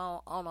together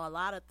on a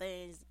lot of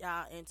things,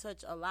 and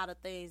touch a lot of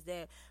things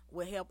that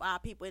will help our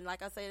people. And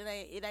like I said,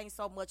 it ain't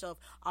so much of,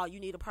 oh, you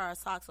need a pair of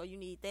socks or you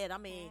need that. I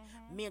mean,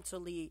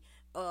 mentally,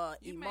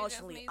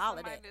 emotionally, all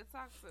of that. To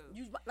talk to.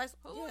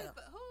 Who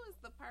is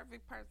the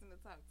perfect person to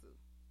talk to?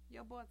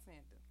 Your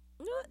bartender.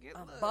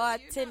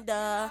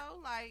 Bartender.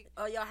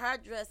 Your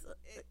hairdresser.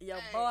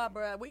 Your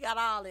barber. We got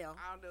all them.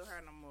 I don't do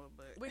her no more,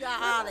 but we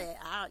got all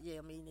that.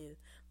 Me neither.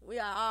 We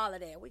got all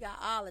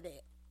of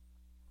that.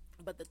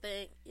 But the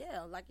thing,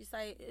 like you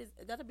say,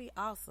 that'll be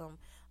awesome.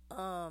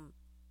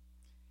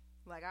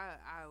 Like I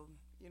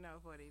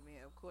for the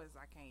event, of course,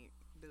 I can't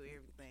do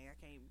everything. I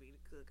can't be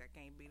the cook. I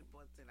can't be the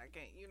bartender. I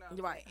can't,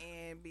 right,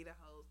 and be the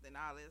host and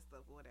all that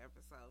stuff,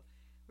 whatever. So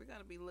we're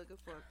gonna be looking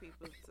for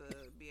people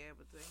to be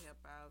able to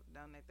help out,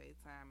 donate their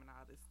time and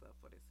all this stuff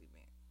for this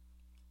event.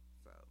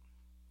 So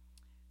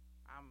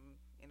I'm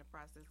in the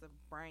process of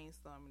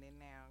brainstorming it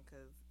now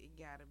because it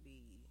gotta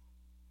be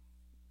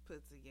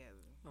put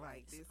together.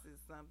 Right. Like, this is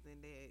something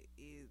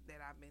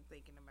that I've been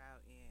thinking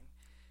about, and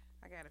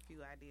I got a few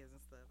ideas and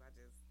stuff. I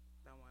just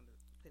don't want to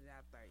put it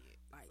out there yet.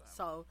 Right.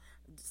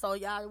 So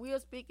y'all, we are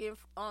speaking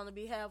on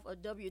behalf of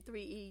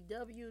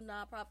W3EW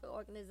nonprofit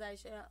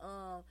organization.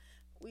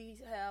 We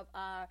have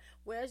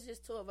it's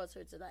just two of us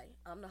here today.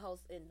 I'm the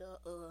host and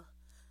the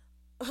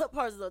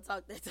person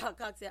that talk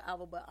cocktail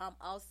hour, but I'm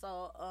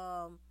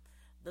also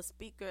the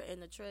speaker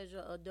and the treasurer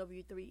of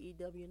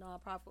W3EW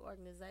nonprofit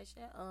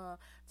organization.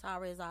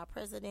 Tara is our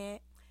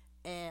president,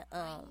 and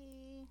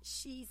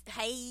she's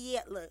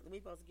look, we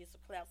supposed to get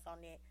some claps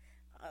on that.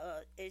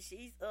 And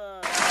she's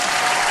like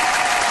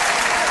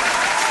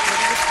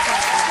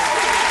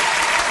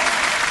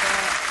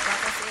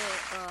I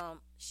said,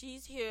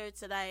 she's here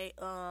today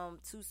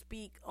to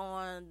speak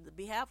on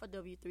behalf of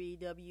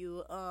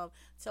W3EW,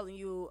 telling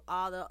you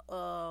all the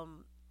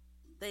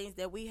things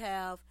that we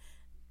have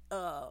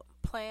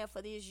plan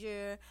for this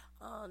year,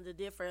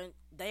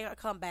 they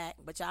come back,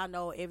 but y'all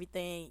know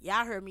everything.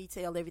 Y'all heard me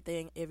tell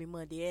everything every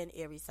Monday and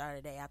every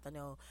Saturday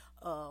afternoon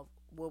of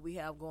what we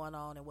have going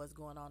on and what's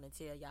going on, and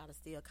tell y'all to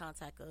still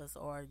contact us,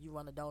 or you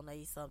want to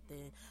donate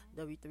something,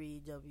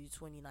 W3W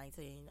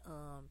 2019,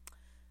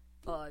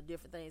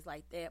 different things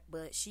like that.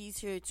 But she's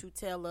here to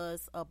tell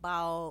us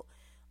about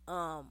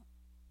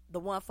the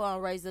one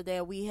fundraiser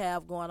that we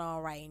have going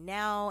on right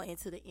now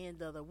into the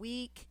end of the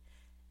week.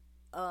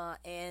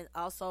 And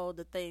also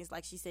the things,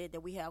 like she said,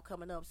 that we have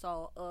coming up.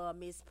 So,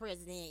 Miss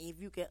President, if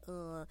you could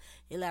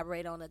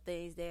elaborate on the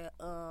things that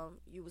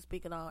you were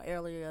speaking on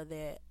earlier,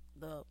 that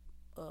the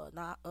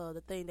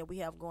thing that we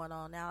have going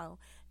on now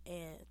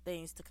and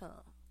things to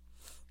come.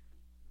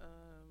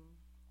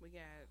 We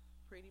got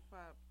Pretty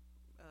Pop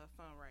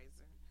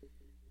fundraiser.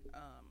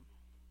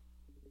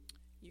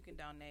 You can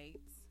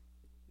donate.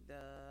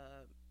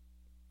 The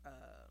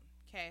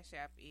Cash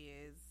App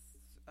is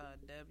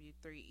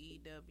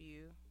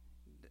W3EW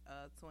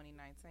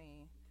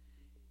 2019,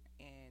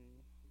 and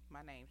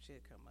my name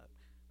should come up.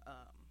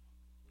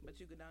 But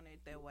you can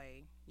donate that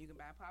way. You can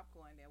buy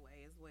popcorn that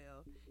way as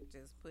well.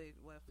 Just put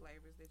what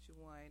flavors that you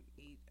want.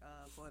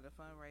 For the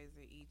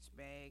fundraiser, each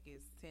bag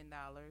is $10.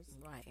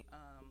 Right.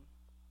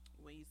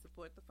 When you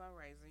support the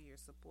fundraiser, you're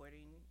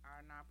supporting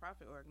our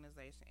nonprofit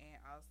organization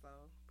and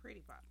also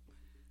Pretty Pop.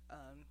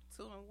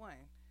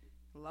 2-in-1.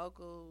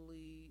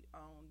 Locally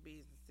owned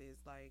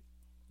businesses, like,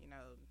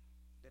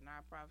 the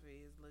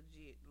nonprofit is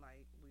legit,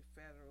 like we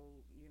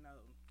federal,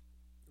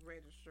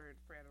 registered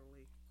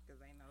federally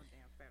because ain't no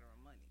damn federal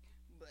money.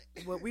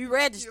 But we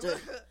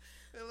registered.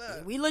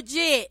 Look, we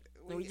legit.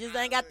 We just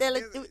ain't got that.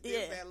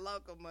 This that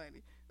local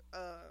money.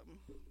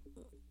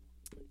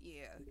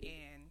 Yeah,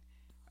 and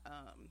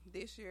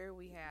this year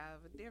we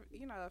have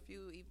a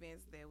few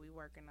events that we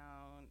working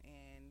on,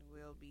 and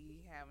we'll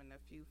be having a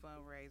few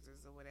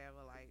fundraisers or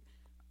whatever. Like,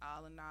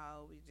 all in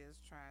all, we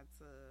just trying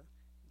to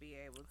be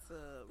able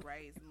to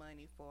raise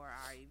money for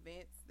our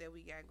events that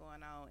we got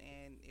going on,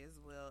 and as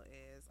well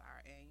as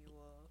our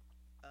annual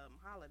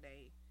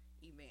holiday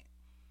event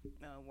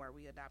where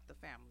we adopt the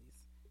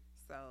families.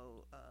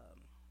 So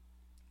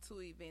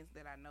 2 events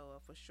that I know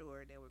of for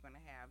sure that we're going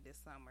to have this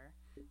summer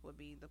will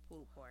be the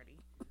pool party.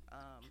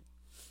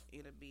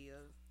 It'll be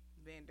a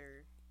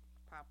vendor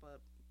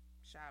pop-up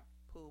shop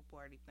pool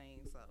party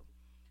thing. So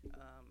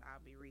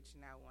I'll be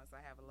reaching out once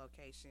I have a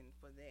location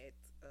for that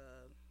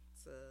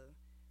to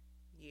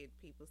get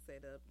people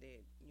set up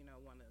that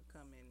want to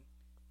come and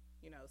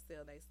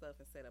sell their stuff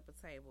and set up a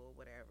table or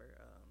whatever.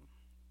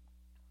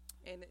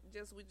 And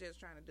we're just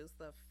trying to do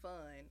stuff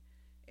fun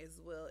as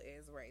well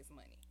as raise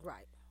money.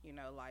 Right.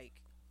 Like,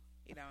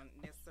 it don't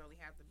necessarily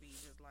have to be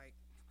just like,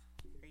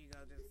 here you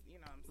go, just,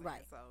 what I'm saying?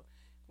 Right. So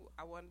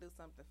I want to do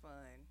something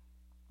fun,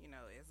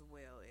 as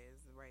well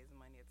as raise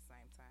money at the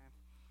same time.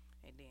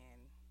 And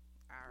then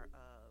our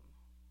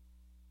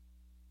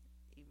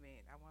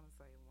event, I want to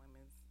say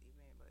women's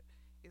event, but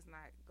it's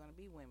not going to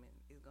be women.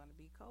 It's going to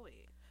be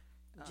co-ed.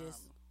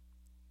 Just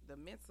the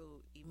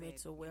mental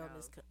event. mental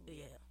wellness.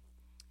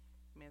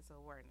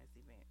 Mental awareness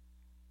event.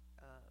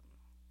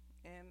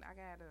 And I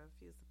got a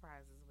few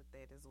surprises with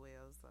that as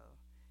well. So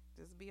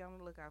just be on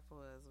the lookout for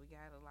us. We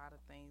got a lot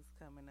of things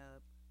coming up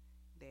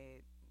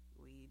that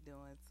we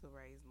doing to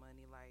raise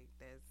money. Like,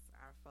 that's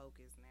our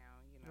focus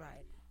now.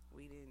 Right.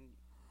 We didn't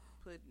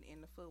put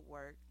in the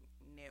footwork,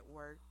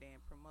 networked,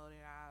 and promoted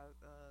our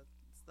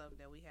stuff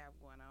that we have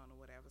going on or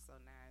whatever. So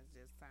now it's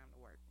just time to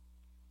work.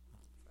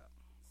 So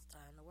It's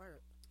time to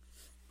work.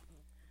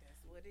 that's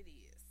what it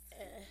is.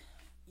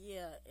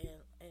 Yeah,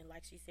 and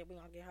like she said, we're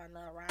going to get her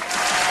another round. I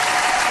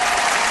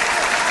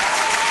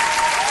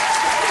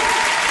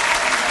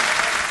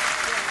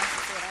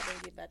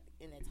didn't get back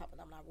in that topic.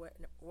 I'm not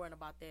worrying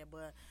about that.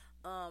 But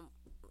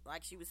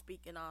like she was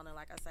speaking on, and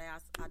like I say,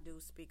 I do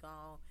speak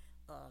on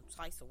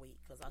twice a week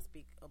because I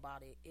speak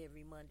about it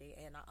every Monday,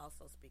 and I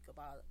also speak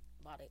about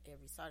it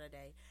every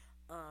Saturday.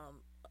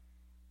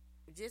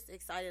 Just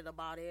excited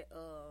about it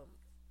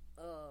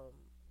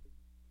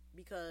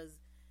because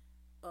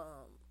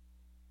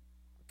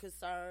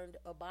concerned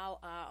about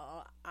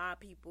our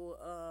people,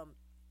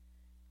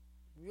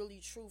 really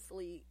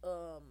truthfully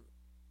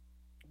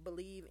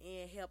believe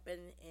in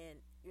helping and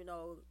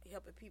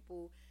helping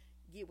people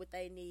get what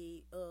they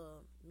need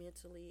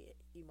mentally,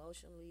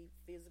 emotionally,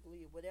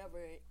 physically, whatever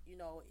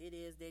it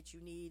is that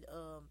you need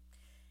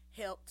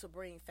help to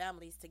bring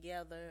families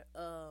together.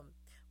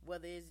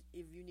 Whether it's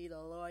if you need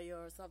a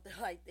lawyer or something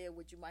like that,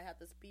 which you might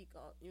have to speak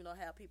on,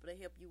 have people to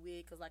help you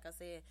with. Because like I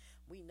said,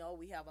 we know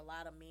we have a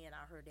lot of men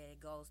out here that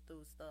goes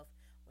through stuff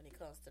when it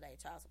comes to their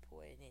child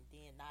support, and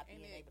then not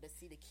being able to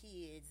see the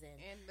kids.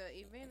 And the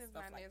event is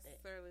not like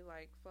necessarily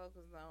like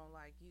focused on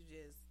like you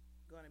just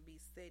gonna be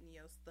setting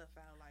your stuff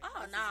out like no,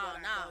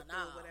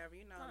 whatever,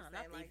 what I'm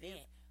saying? Like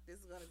this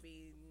is gonna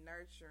be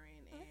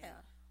nurturing and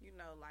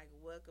like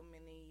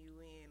welcoming you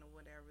in or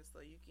whatever,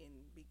 so you can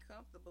be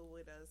comfortable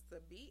with us to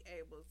be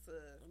able to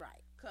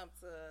come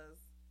to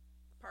us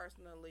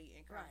personally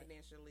and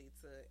confidentially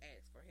to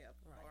ask for help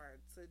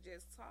or to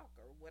just talk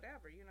or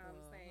whatever, what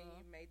I'm saying?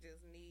 You may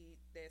just need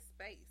that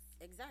space.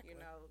 Exactly.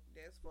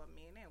 That's for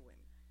men and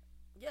women.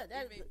 Yeah,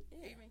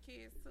 even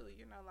kids too,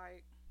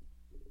 like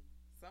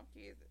some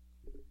kids,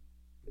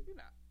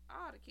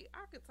 all the kids,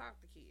 I could talk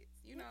to kids,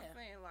 what I'm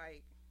saying?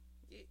 Like,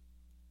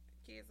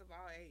 kids of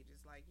all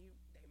ages, like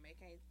they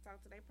can't talk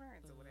to their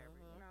parents or whatever,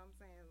 you know what I'm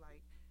saying?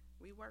 Like,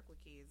 we work with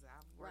kids.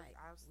 I've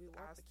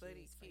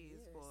studied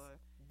kids for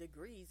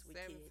degrees with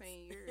 17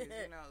 kids.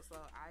 years,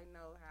 so I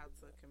know how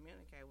to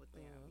communicate with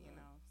them,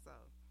 so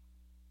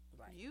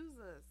use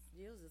us.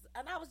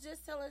 And I was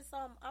just telling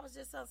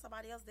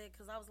somebody else that,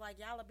 because I was like,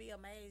 y'all will be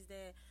amazed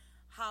at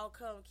how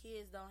come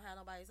kids don't have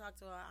nobody to talk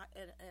to,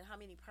 and how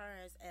many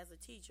parents as a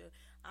teacher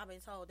I've been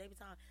told, they be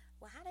talking,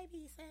 well, how they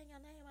be saying your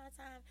name all the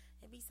time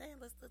and be saying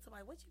let's to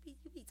somebody, what you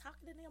be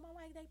talking to them? I'm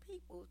like, they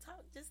people,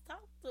 just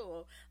talk to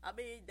them. I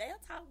mean,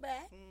 they'll talk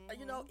back.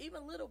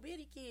 Even little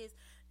bitty kids,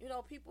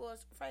 people are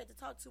afraid to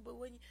talk to, but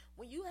when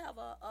you have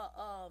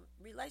a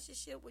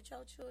relationship with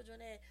your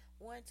children at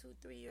 1, 2,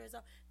 3 years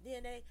old,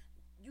 then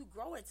you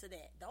grow into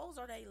that. Those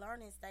are their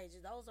learning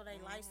stages. Those are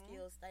their life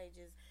skills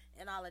stages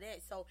and all of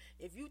that. So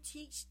if you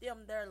teach them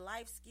their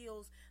life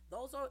skills,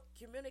 those are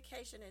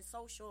communication and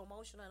social,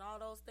 emotional, and all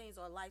those things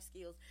are life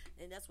skills.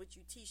 And that's what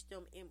you teach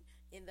them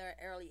in their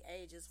early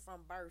ages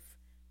from birth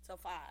to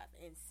 5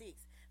 and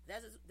 6.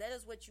 That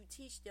is what you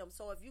teach them.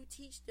 So if you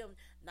teach them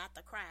not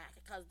to cry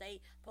because they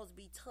supposed to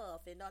be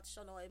tough and not to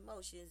show no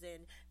emotions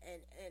and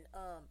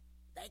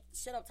they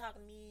shut up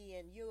talking to me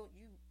and you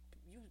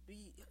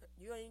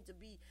you need to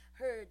be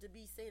heard, to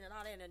be seen, and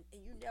all that, and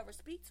you never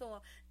speak to them,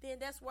 then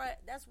that's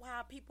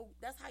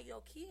how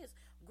your kids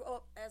grow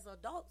up as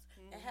adults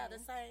and have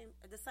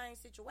the same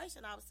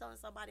situation. I was telling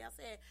somebody, I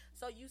said,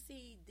 so you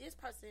see this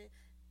person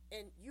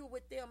and you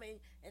with them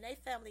and they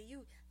family,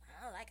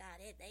 I don't like how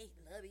they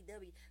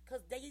lovey-dovey,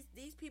 because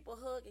these people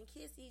hug and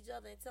kiss each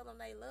other and tell them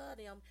they love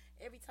them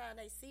every time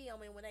they see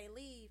them and when they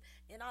leave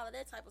and all of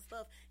that type of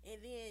stuff,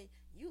 and then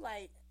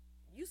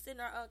you sitting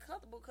there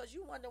uncomfortable because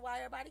you wonder why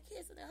everybody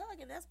kissing and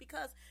hugging. That's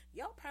because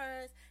your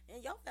parents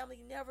and your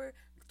family never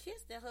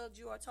kissed and hugged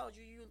you or told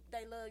you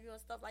they love you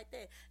and stuff like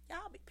that.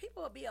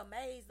 People will be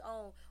amazed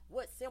on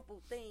what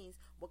simple things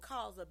will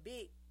cause a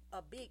big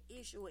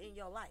issue in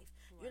your life.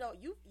 Right. You know,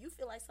 you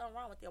feel like something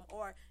wrong with them,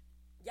 or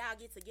y'all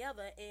get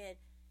together and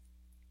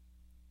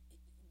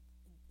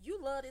you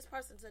love this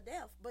person to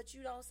death, but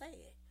you don't say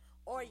it,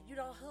 or you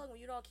don't hug them,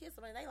 you don't kiss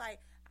them, and they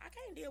like, I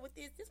can't deal with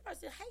this. This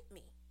person hate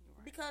me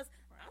because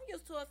I'm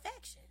used to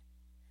affection,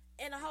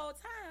 and the whole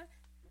time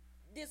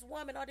this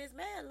woman or this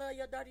man love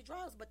your dirty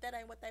drawers, but that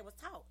ain't what they was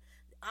taught.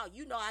 Oh,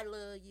 you know I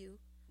love you.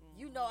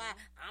 You know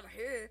I'm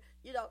here.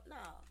 You know, no.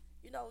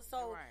 You know,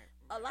 so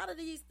a lot of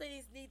these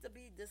things need to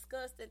be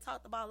discussed and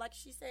talked about. Like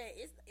she said,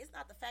 it's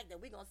not the fact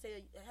that we're going to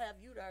have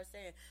you there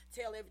saying,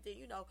 tell everything.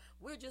 You know,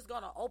 we're just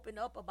going to open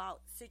up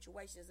about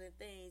situations and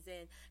things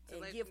and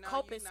give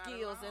coping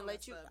skills and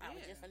let you, I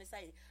was just going to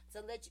say,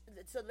 to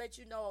let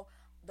you know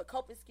the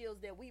coping skills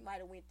that we might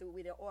have went through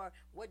with it, or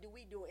what do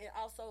we do. And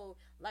also,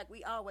 like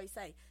we always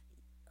say,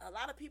 a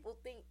lot of people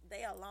think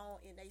they are alone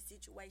in their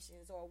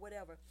situations or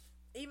whatever,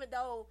 even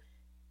though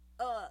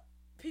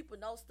people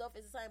know stuff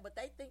is the same, but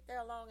they think they're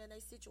alone in their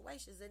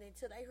situations, and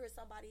until they hear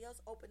somebody else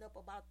open up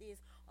about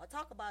this or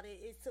talk about it,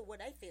 it's to where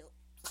they feel.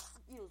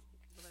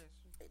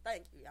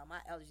 Thank you, y'all.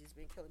 My allergies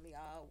been killing me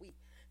all week.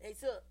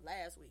 Until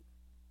last week,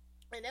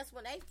 and that's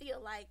when they feel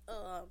like,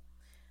 oh,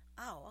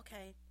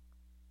 okay,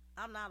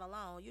 I'm not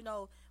alone. You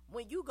know,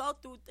 when you go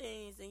through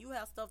things and you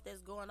have stuff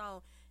that's going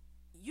on,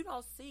 you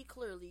don't see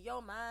clearly.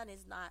 Your mind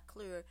is not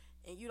clear,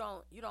 and you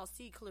don't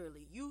see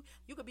clearly. You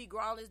could be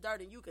grown as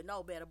dirt and you could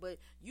know better, but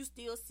you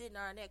still sitting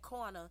there in that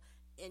corner,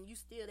 and you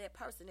still that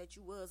person that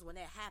you was when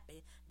that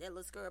happened. That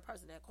little scared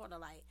person in that corner,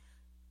 like,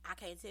 I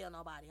can't tell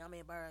nobody, I'm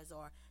embarrassed,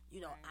 or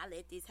you know, I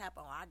let this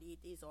happen, or I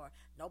did this, or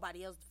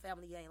nobody else's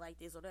family ain't like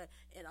this or that.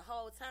 And the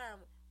whole time,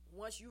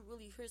 once you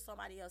really hear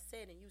somebody else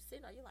say it, and you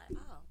sitting there, you're like,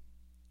 oh,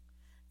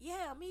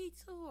 yeah, me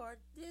too, or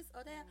this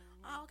or that.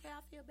 Oh, okay,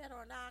 I feel better,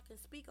 or now I can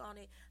speak on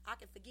it. I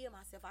can forgive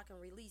myself. I can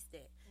release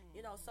that.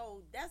 You know,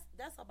 so that's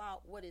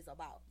about what it's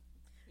about.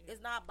 Yeah.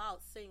 It's not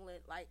about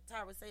singling, like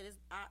Tyra said.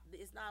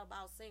 It's not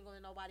about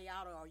singling nobody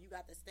out, or you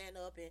got to stand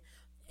up and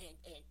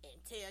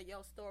tell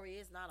your story.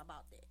 It's not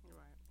about that.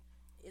 Right.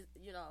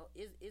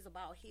 It's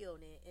about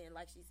healing, and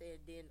like she said,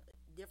 then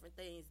different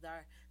things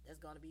that's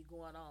going to be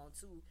going on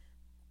too.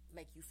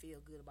 Make you feel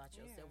good about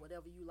yourself.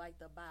 Whatever you like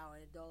to buy or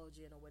indulge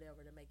in or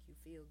whatever to make you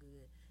feel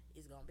good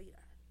is gonna be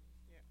there.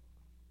 Yeah.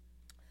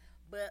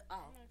 But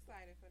I'm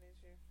excited for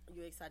this year.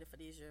 You're excited for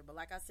this year. But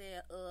like I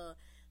said,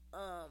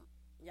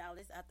 y'all,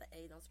 it's after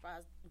 8. I'm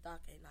surprised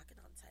Doc ain't knocking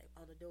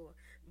on the door.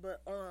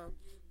 But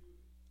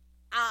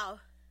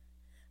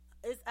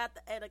it's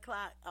after 8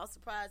 o'clock. I'm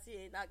surprised he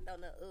ain't knocked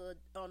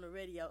on the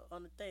radio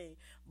on the thing.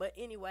 But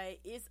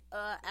anyway, it's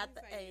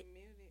after 8.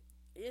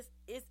 It's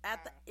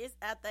after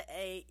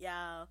 8,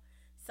 y'all.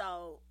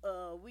 So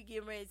we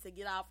getting ready to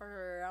get off of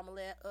her. I'm gonna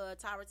let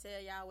Tyra tell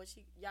y'all what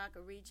y'all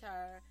can reach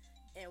her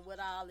and what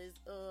all is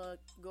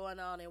going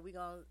on, and we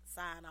gonna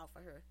sign off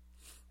for her.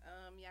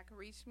 Y'all can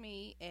reach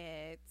me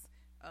at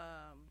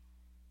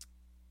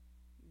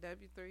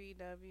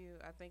W3EW.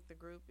 I think the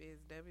group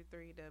is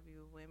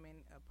W3EW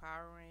Women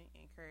Empowering,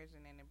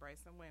 Encouraging, and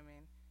Embracing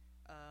Women.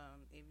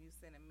 If you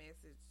send a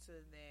message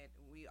to that,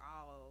 we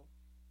all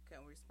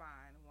can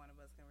respond. One of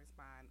us can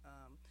respond,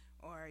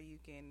 or you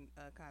can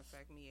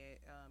contact me at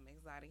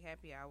Exotic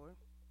Happy Hour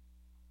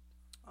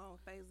on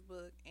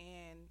Facebook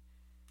and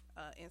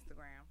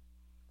Instagram.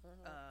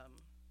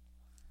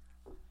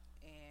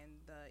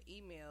 And the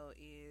email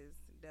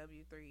is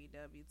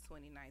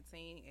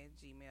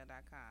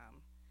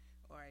w3ew2019@gmail.com.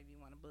 Or if you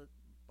want to book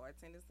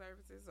bartender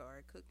services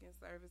or cooking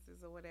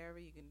services or whatever,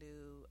 you can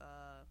do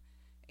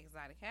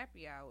Exotic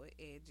Happy Hour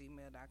at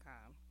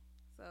gmail.com.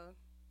 So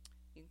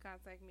you can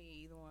contact me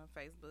either on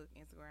Facebook,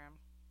 Instagram,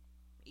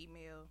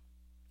 email,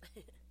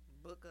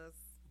 book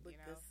us.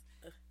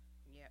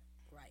 Yep.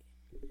 Right.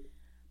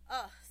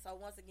 So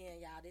once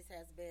again, y'all, this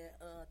has been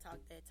Talk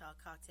That Talk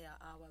Cocktail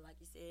Hour. Like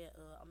you said,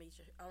 I'm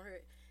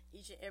here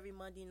each and every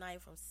Monday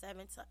night from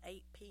 7 to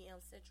 8 p.m.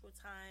 Central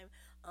Time.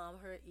 I'm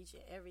here each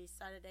and every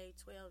Saturday,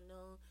 12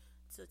 noon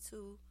to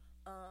 2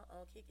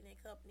 on Kicking and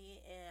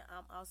Company. And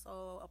I'm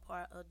also a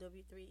part of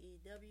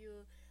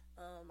W3EW.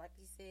 Like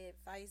you said,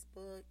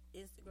 Facebook,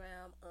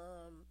 Instagram.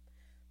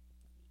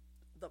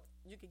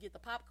 You can get the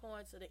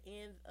popcorn to the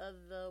end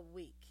of the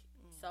week.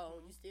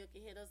 So you still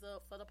can hit us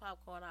up for the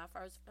popcorn. Our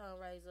first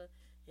fundraiser,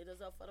 hit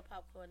us up for the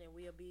popcorn, and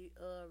we'll be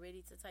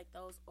ready to take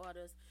those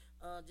orders.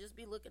 Just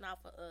be looking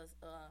out for us.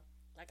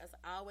 Like I said,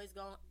 I always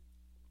gonna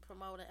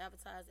promote and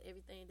advertise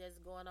everything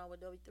that's going on with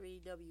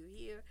W3EW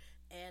here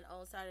and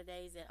on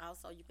Saturdays. And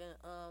also you can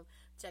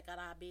check out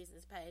our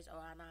business page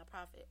or our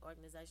nonprofit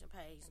organization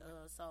page.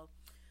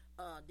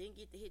 Didn't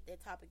get to hit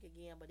that topic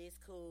again, but it's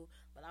cool.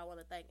 But I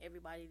want to thank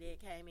everybody that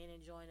came in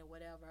and joined or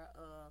whatever.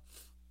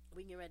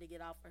 We get ready to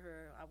get off of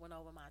her. I went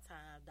over my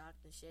time.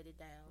 Doctor shut it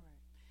down.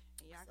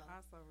 Right. And y'all can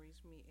also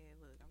reach me at,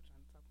 look, I'm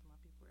trying to talk to my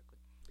people real quick.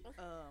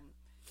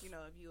 You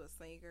know, if you a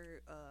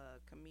singer,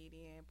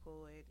 comedian,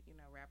 poet, you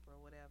know, rapper or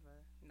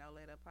whatever, No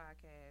Let Up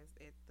Podcast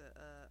at the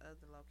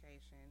other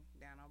location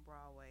down on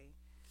Broadway.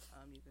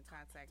 You can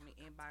contact me,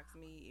 inbox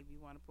me if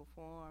you want to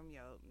perform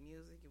your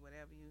music or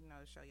whatever, you know,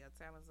 show your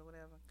talents or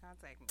whatever,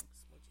 contact me.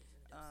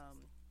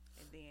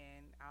 And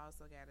then I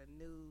also got a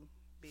new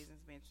business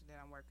venture that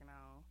I'm working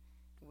on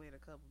with a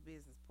couple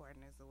business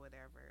partners or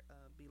whatever.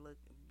 Be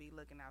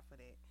looking out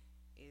for that.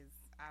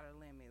 It's Outer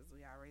Limits.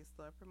 We already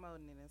started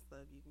promoting it and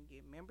stuff. You can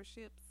get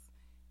memberships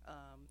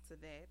to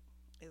that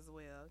as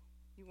well.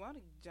 You want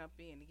to jump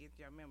in to get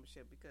your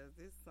membership because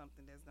this is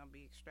something that's going to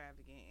be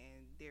extravagant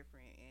and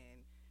different,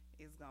 and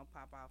it's going to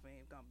pop off and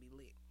it's going to be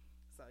lit.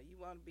 So you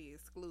want to be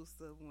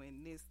exclusive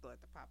when this start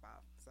to pop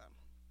off. So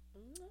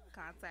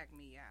contact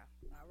me, y'all.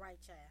 All right,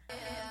 child.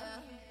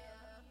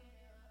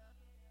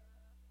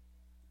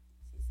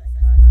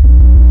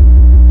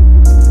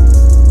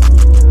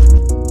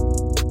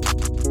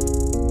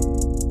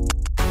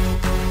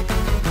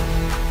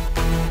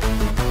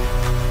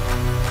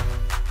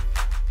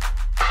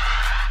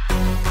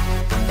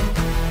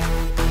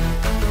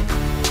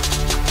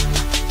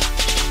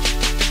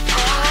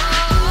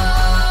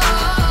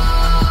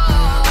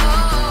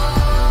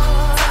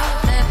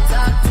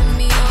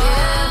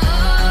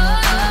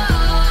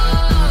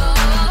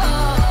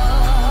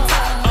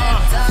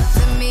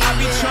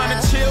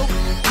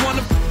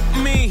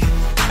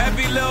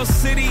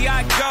 City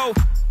I go,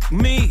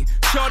 me.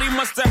 Shorty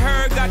must have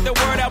heard, got the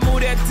word, I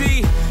moved that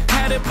D.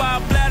 Had it by a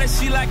bladder,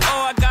 she like,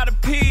 oh, I gotta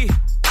pee.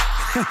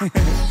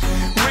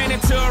 Ran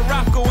into a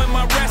rocko in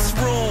my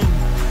restroom.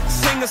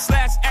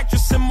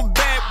 Singer/actress in my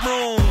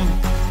bedroom.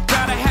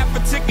 Got a half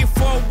a ticket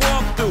for a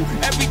walkthrough.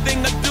 Everything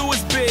I do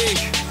is big.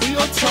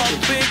 I talk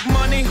big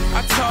money,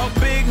 I talk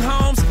big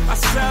homes. I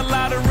sell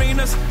out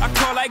arenas, I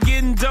call that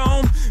getting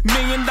dome. $1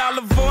 million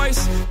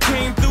voice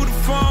came through the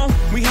phone.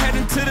 We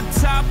heading to the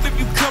top, if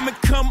you come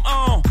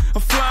on.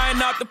 I'm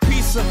flying out the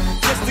pizza,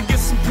 just to get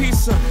some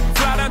pizza.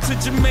 Fly down to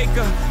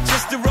Jamaica,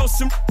 just to roast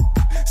some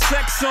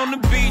sex on the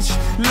beach.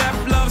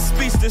 Left love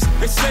speechless,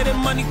 they say that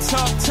money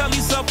talk. Tell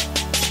these up,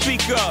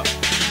 speak up.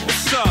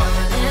 What's up?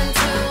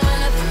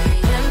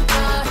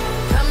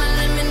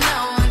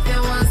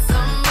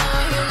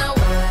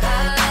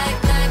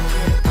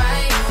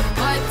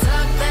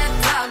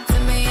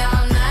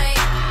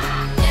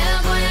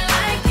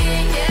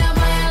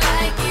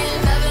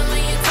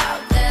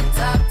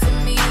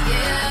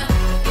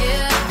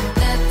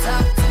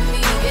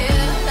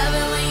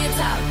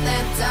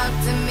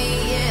 To me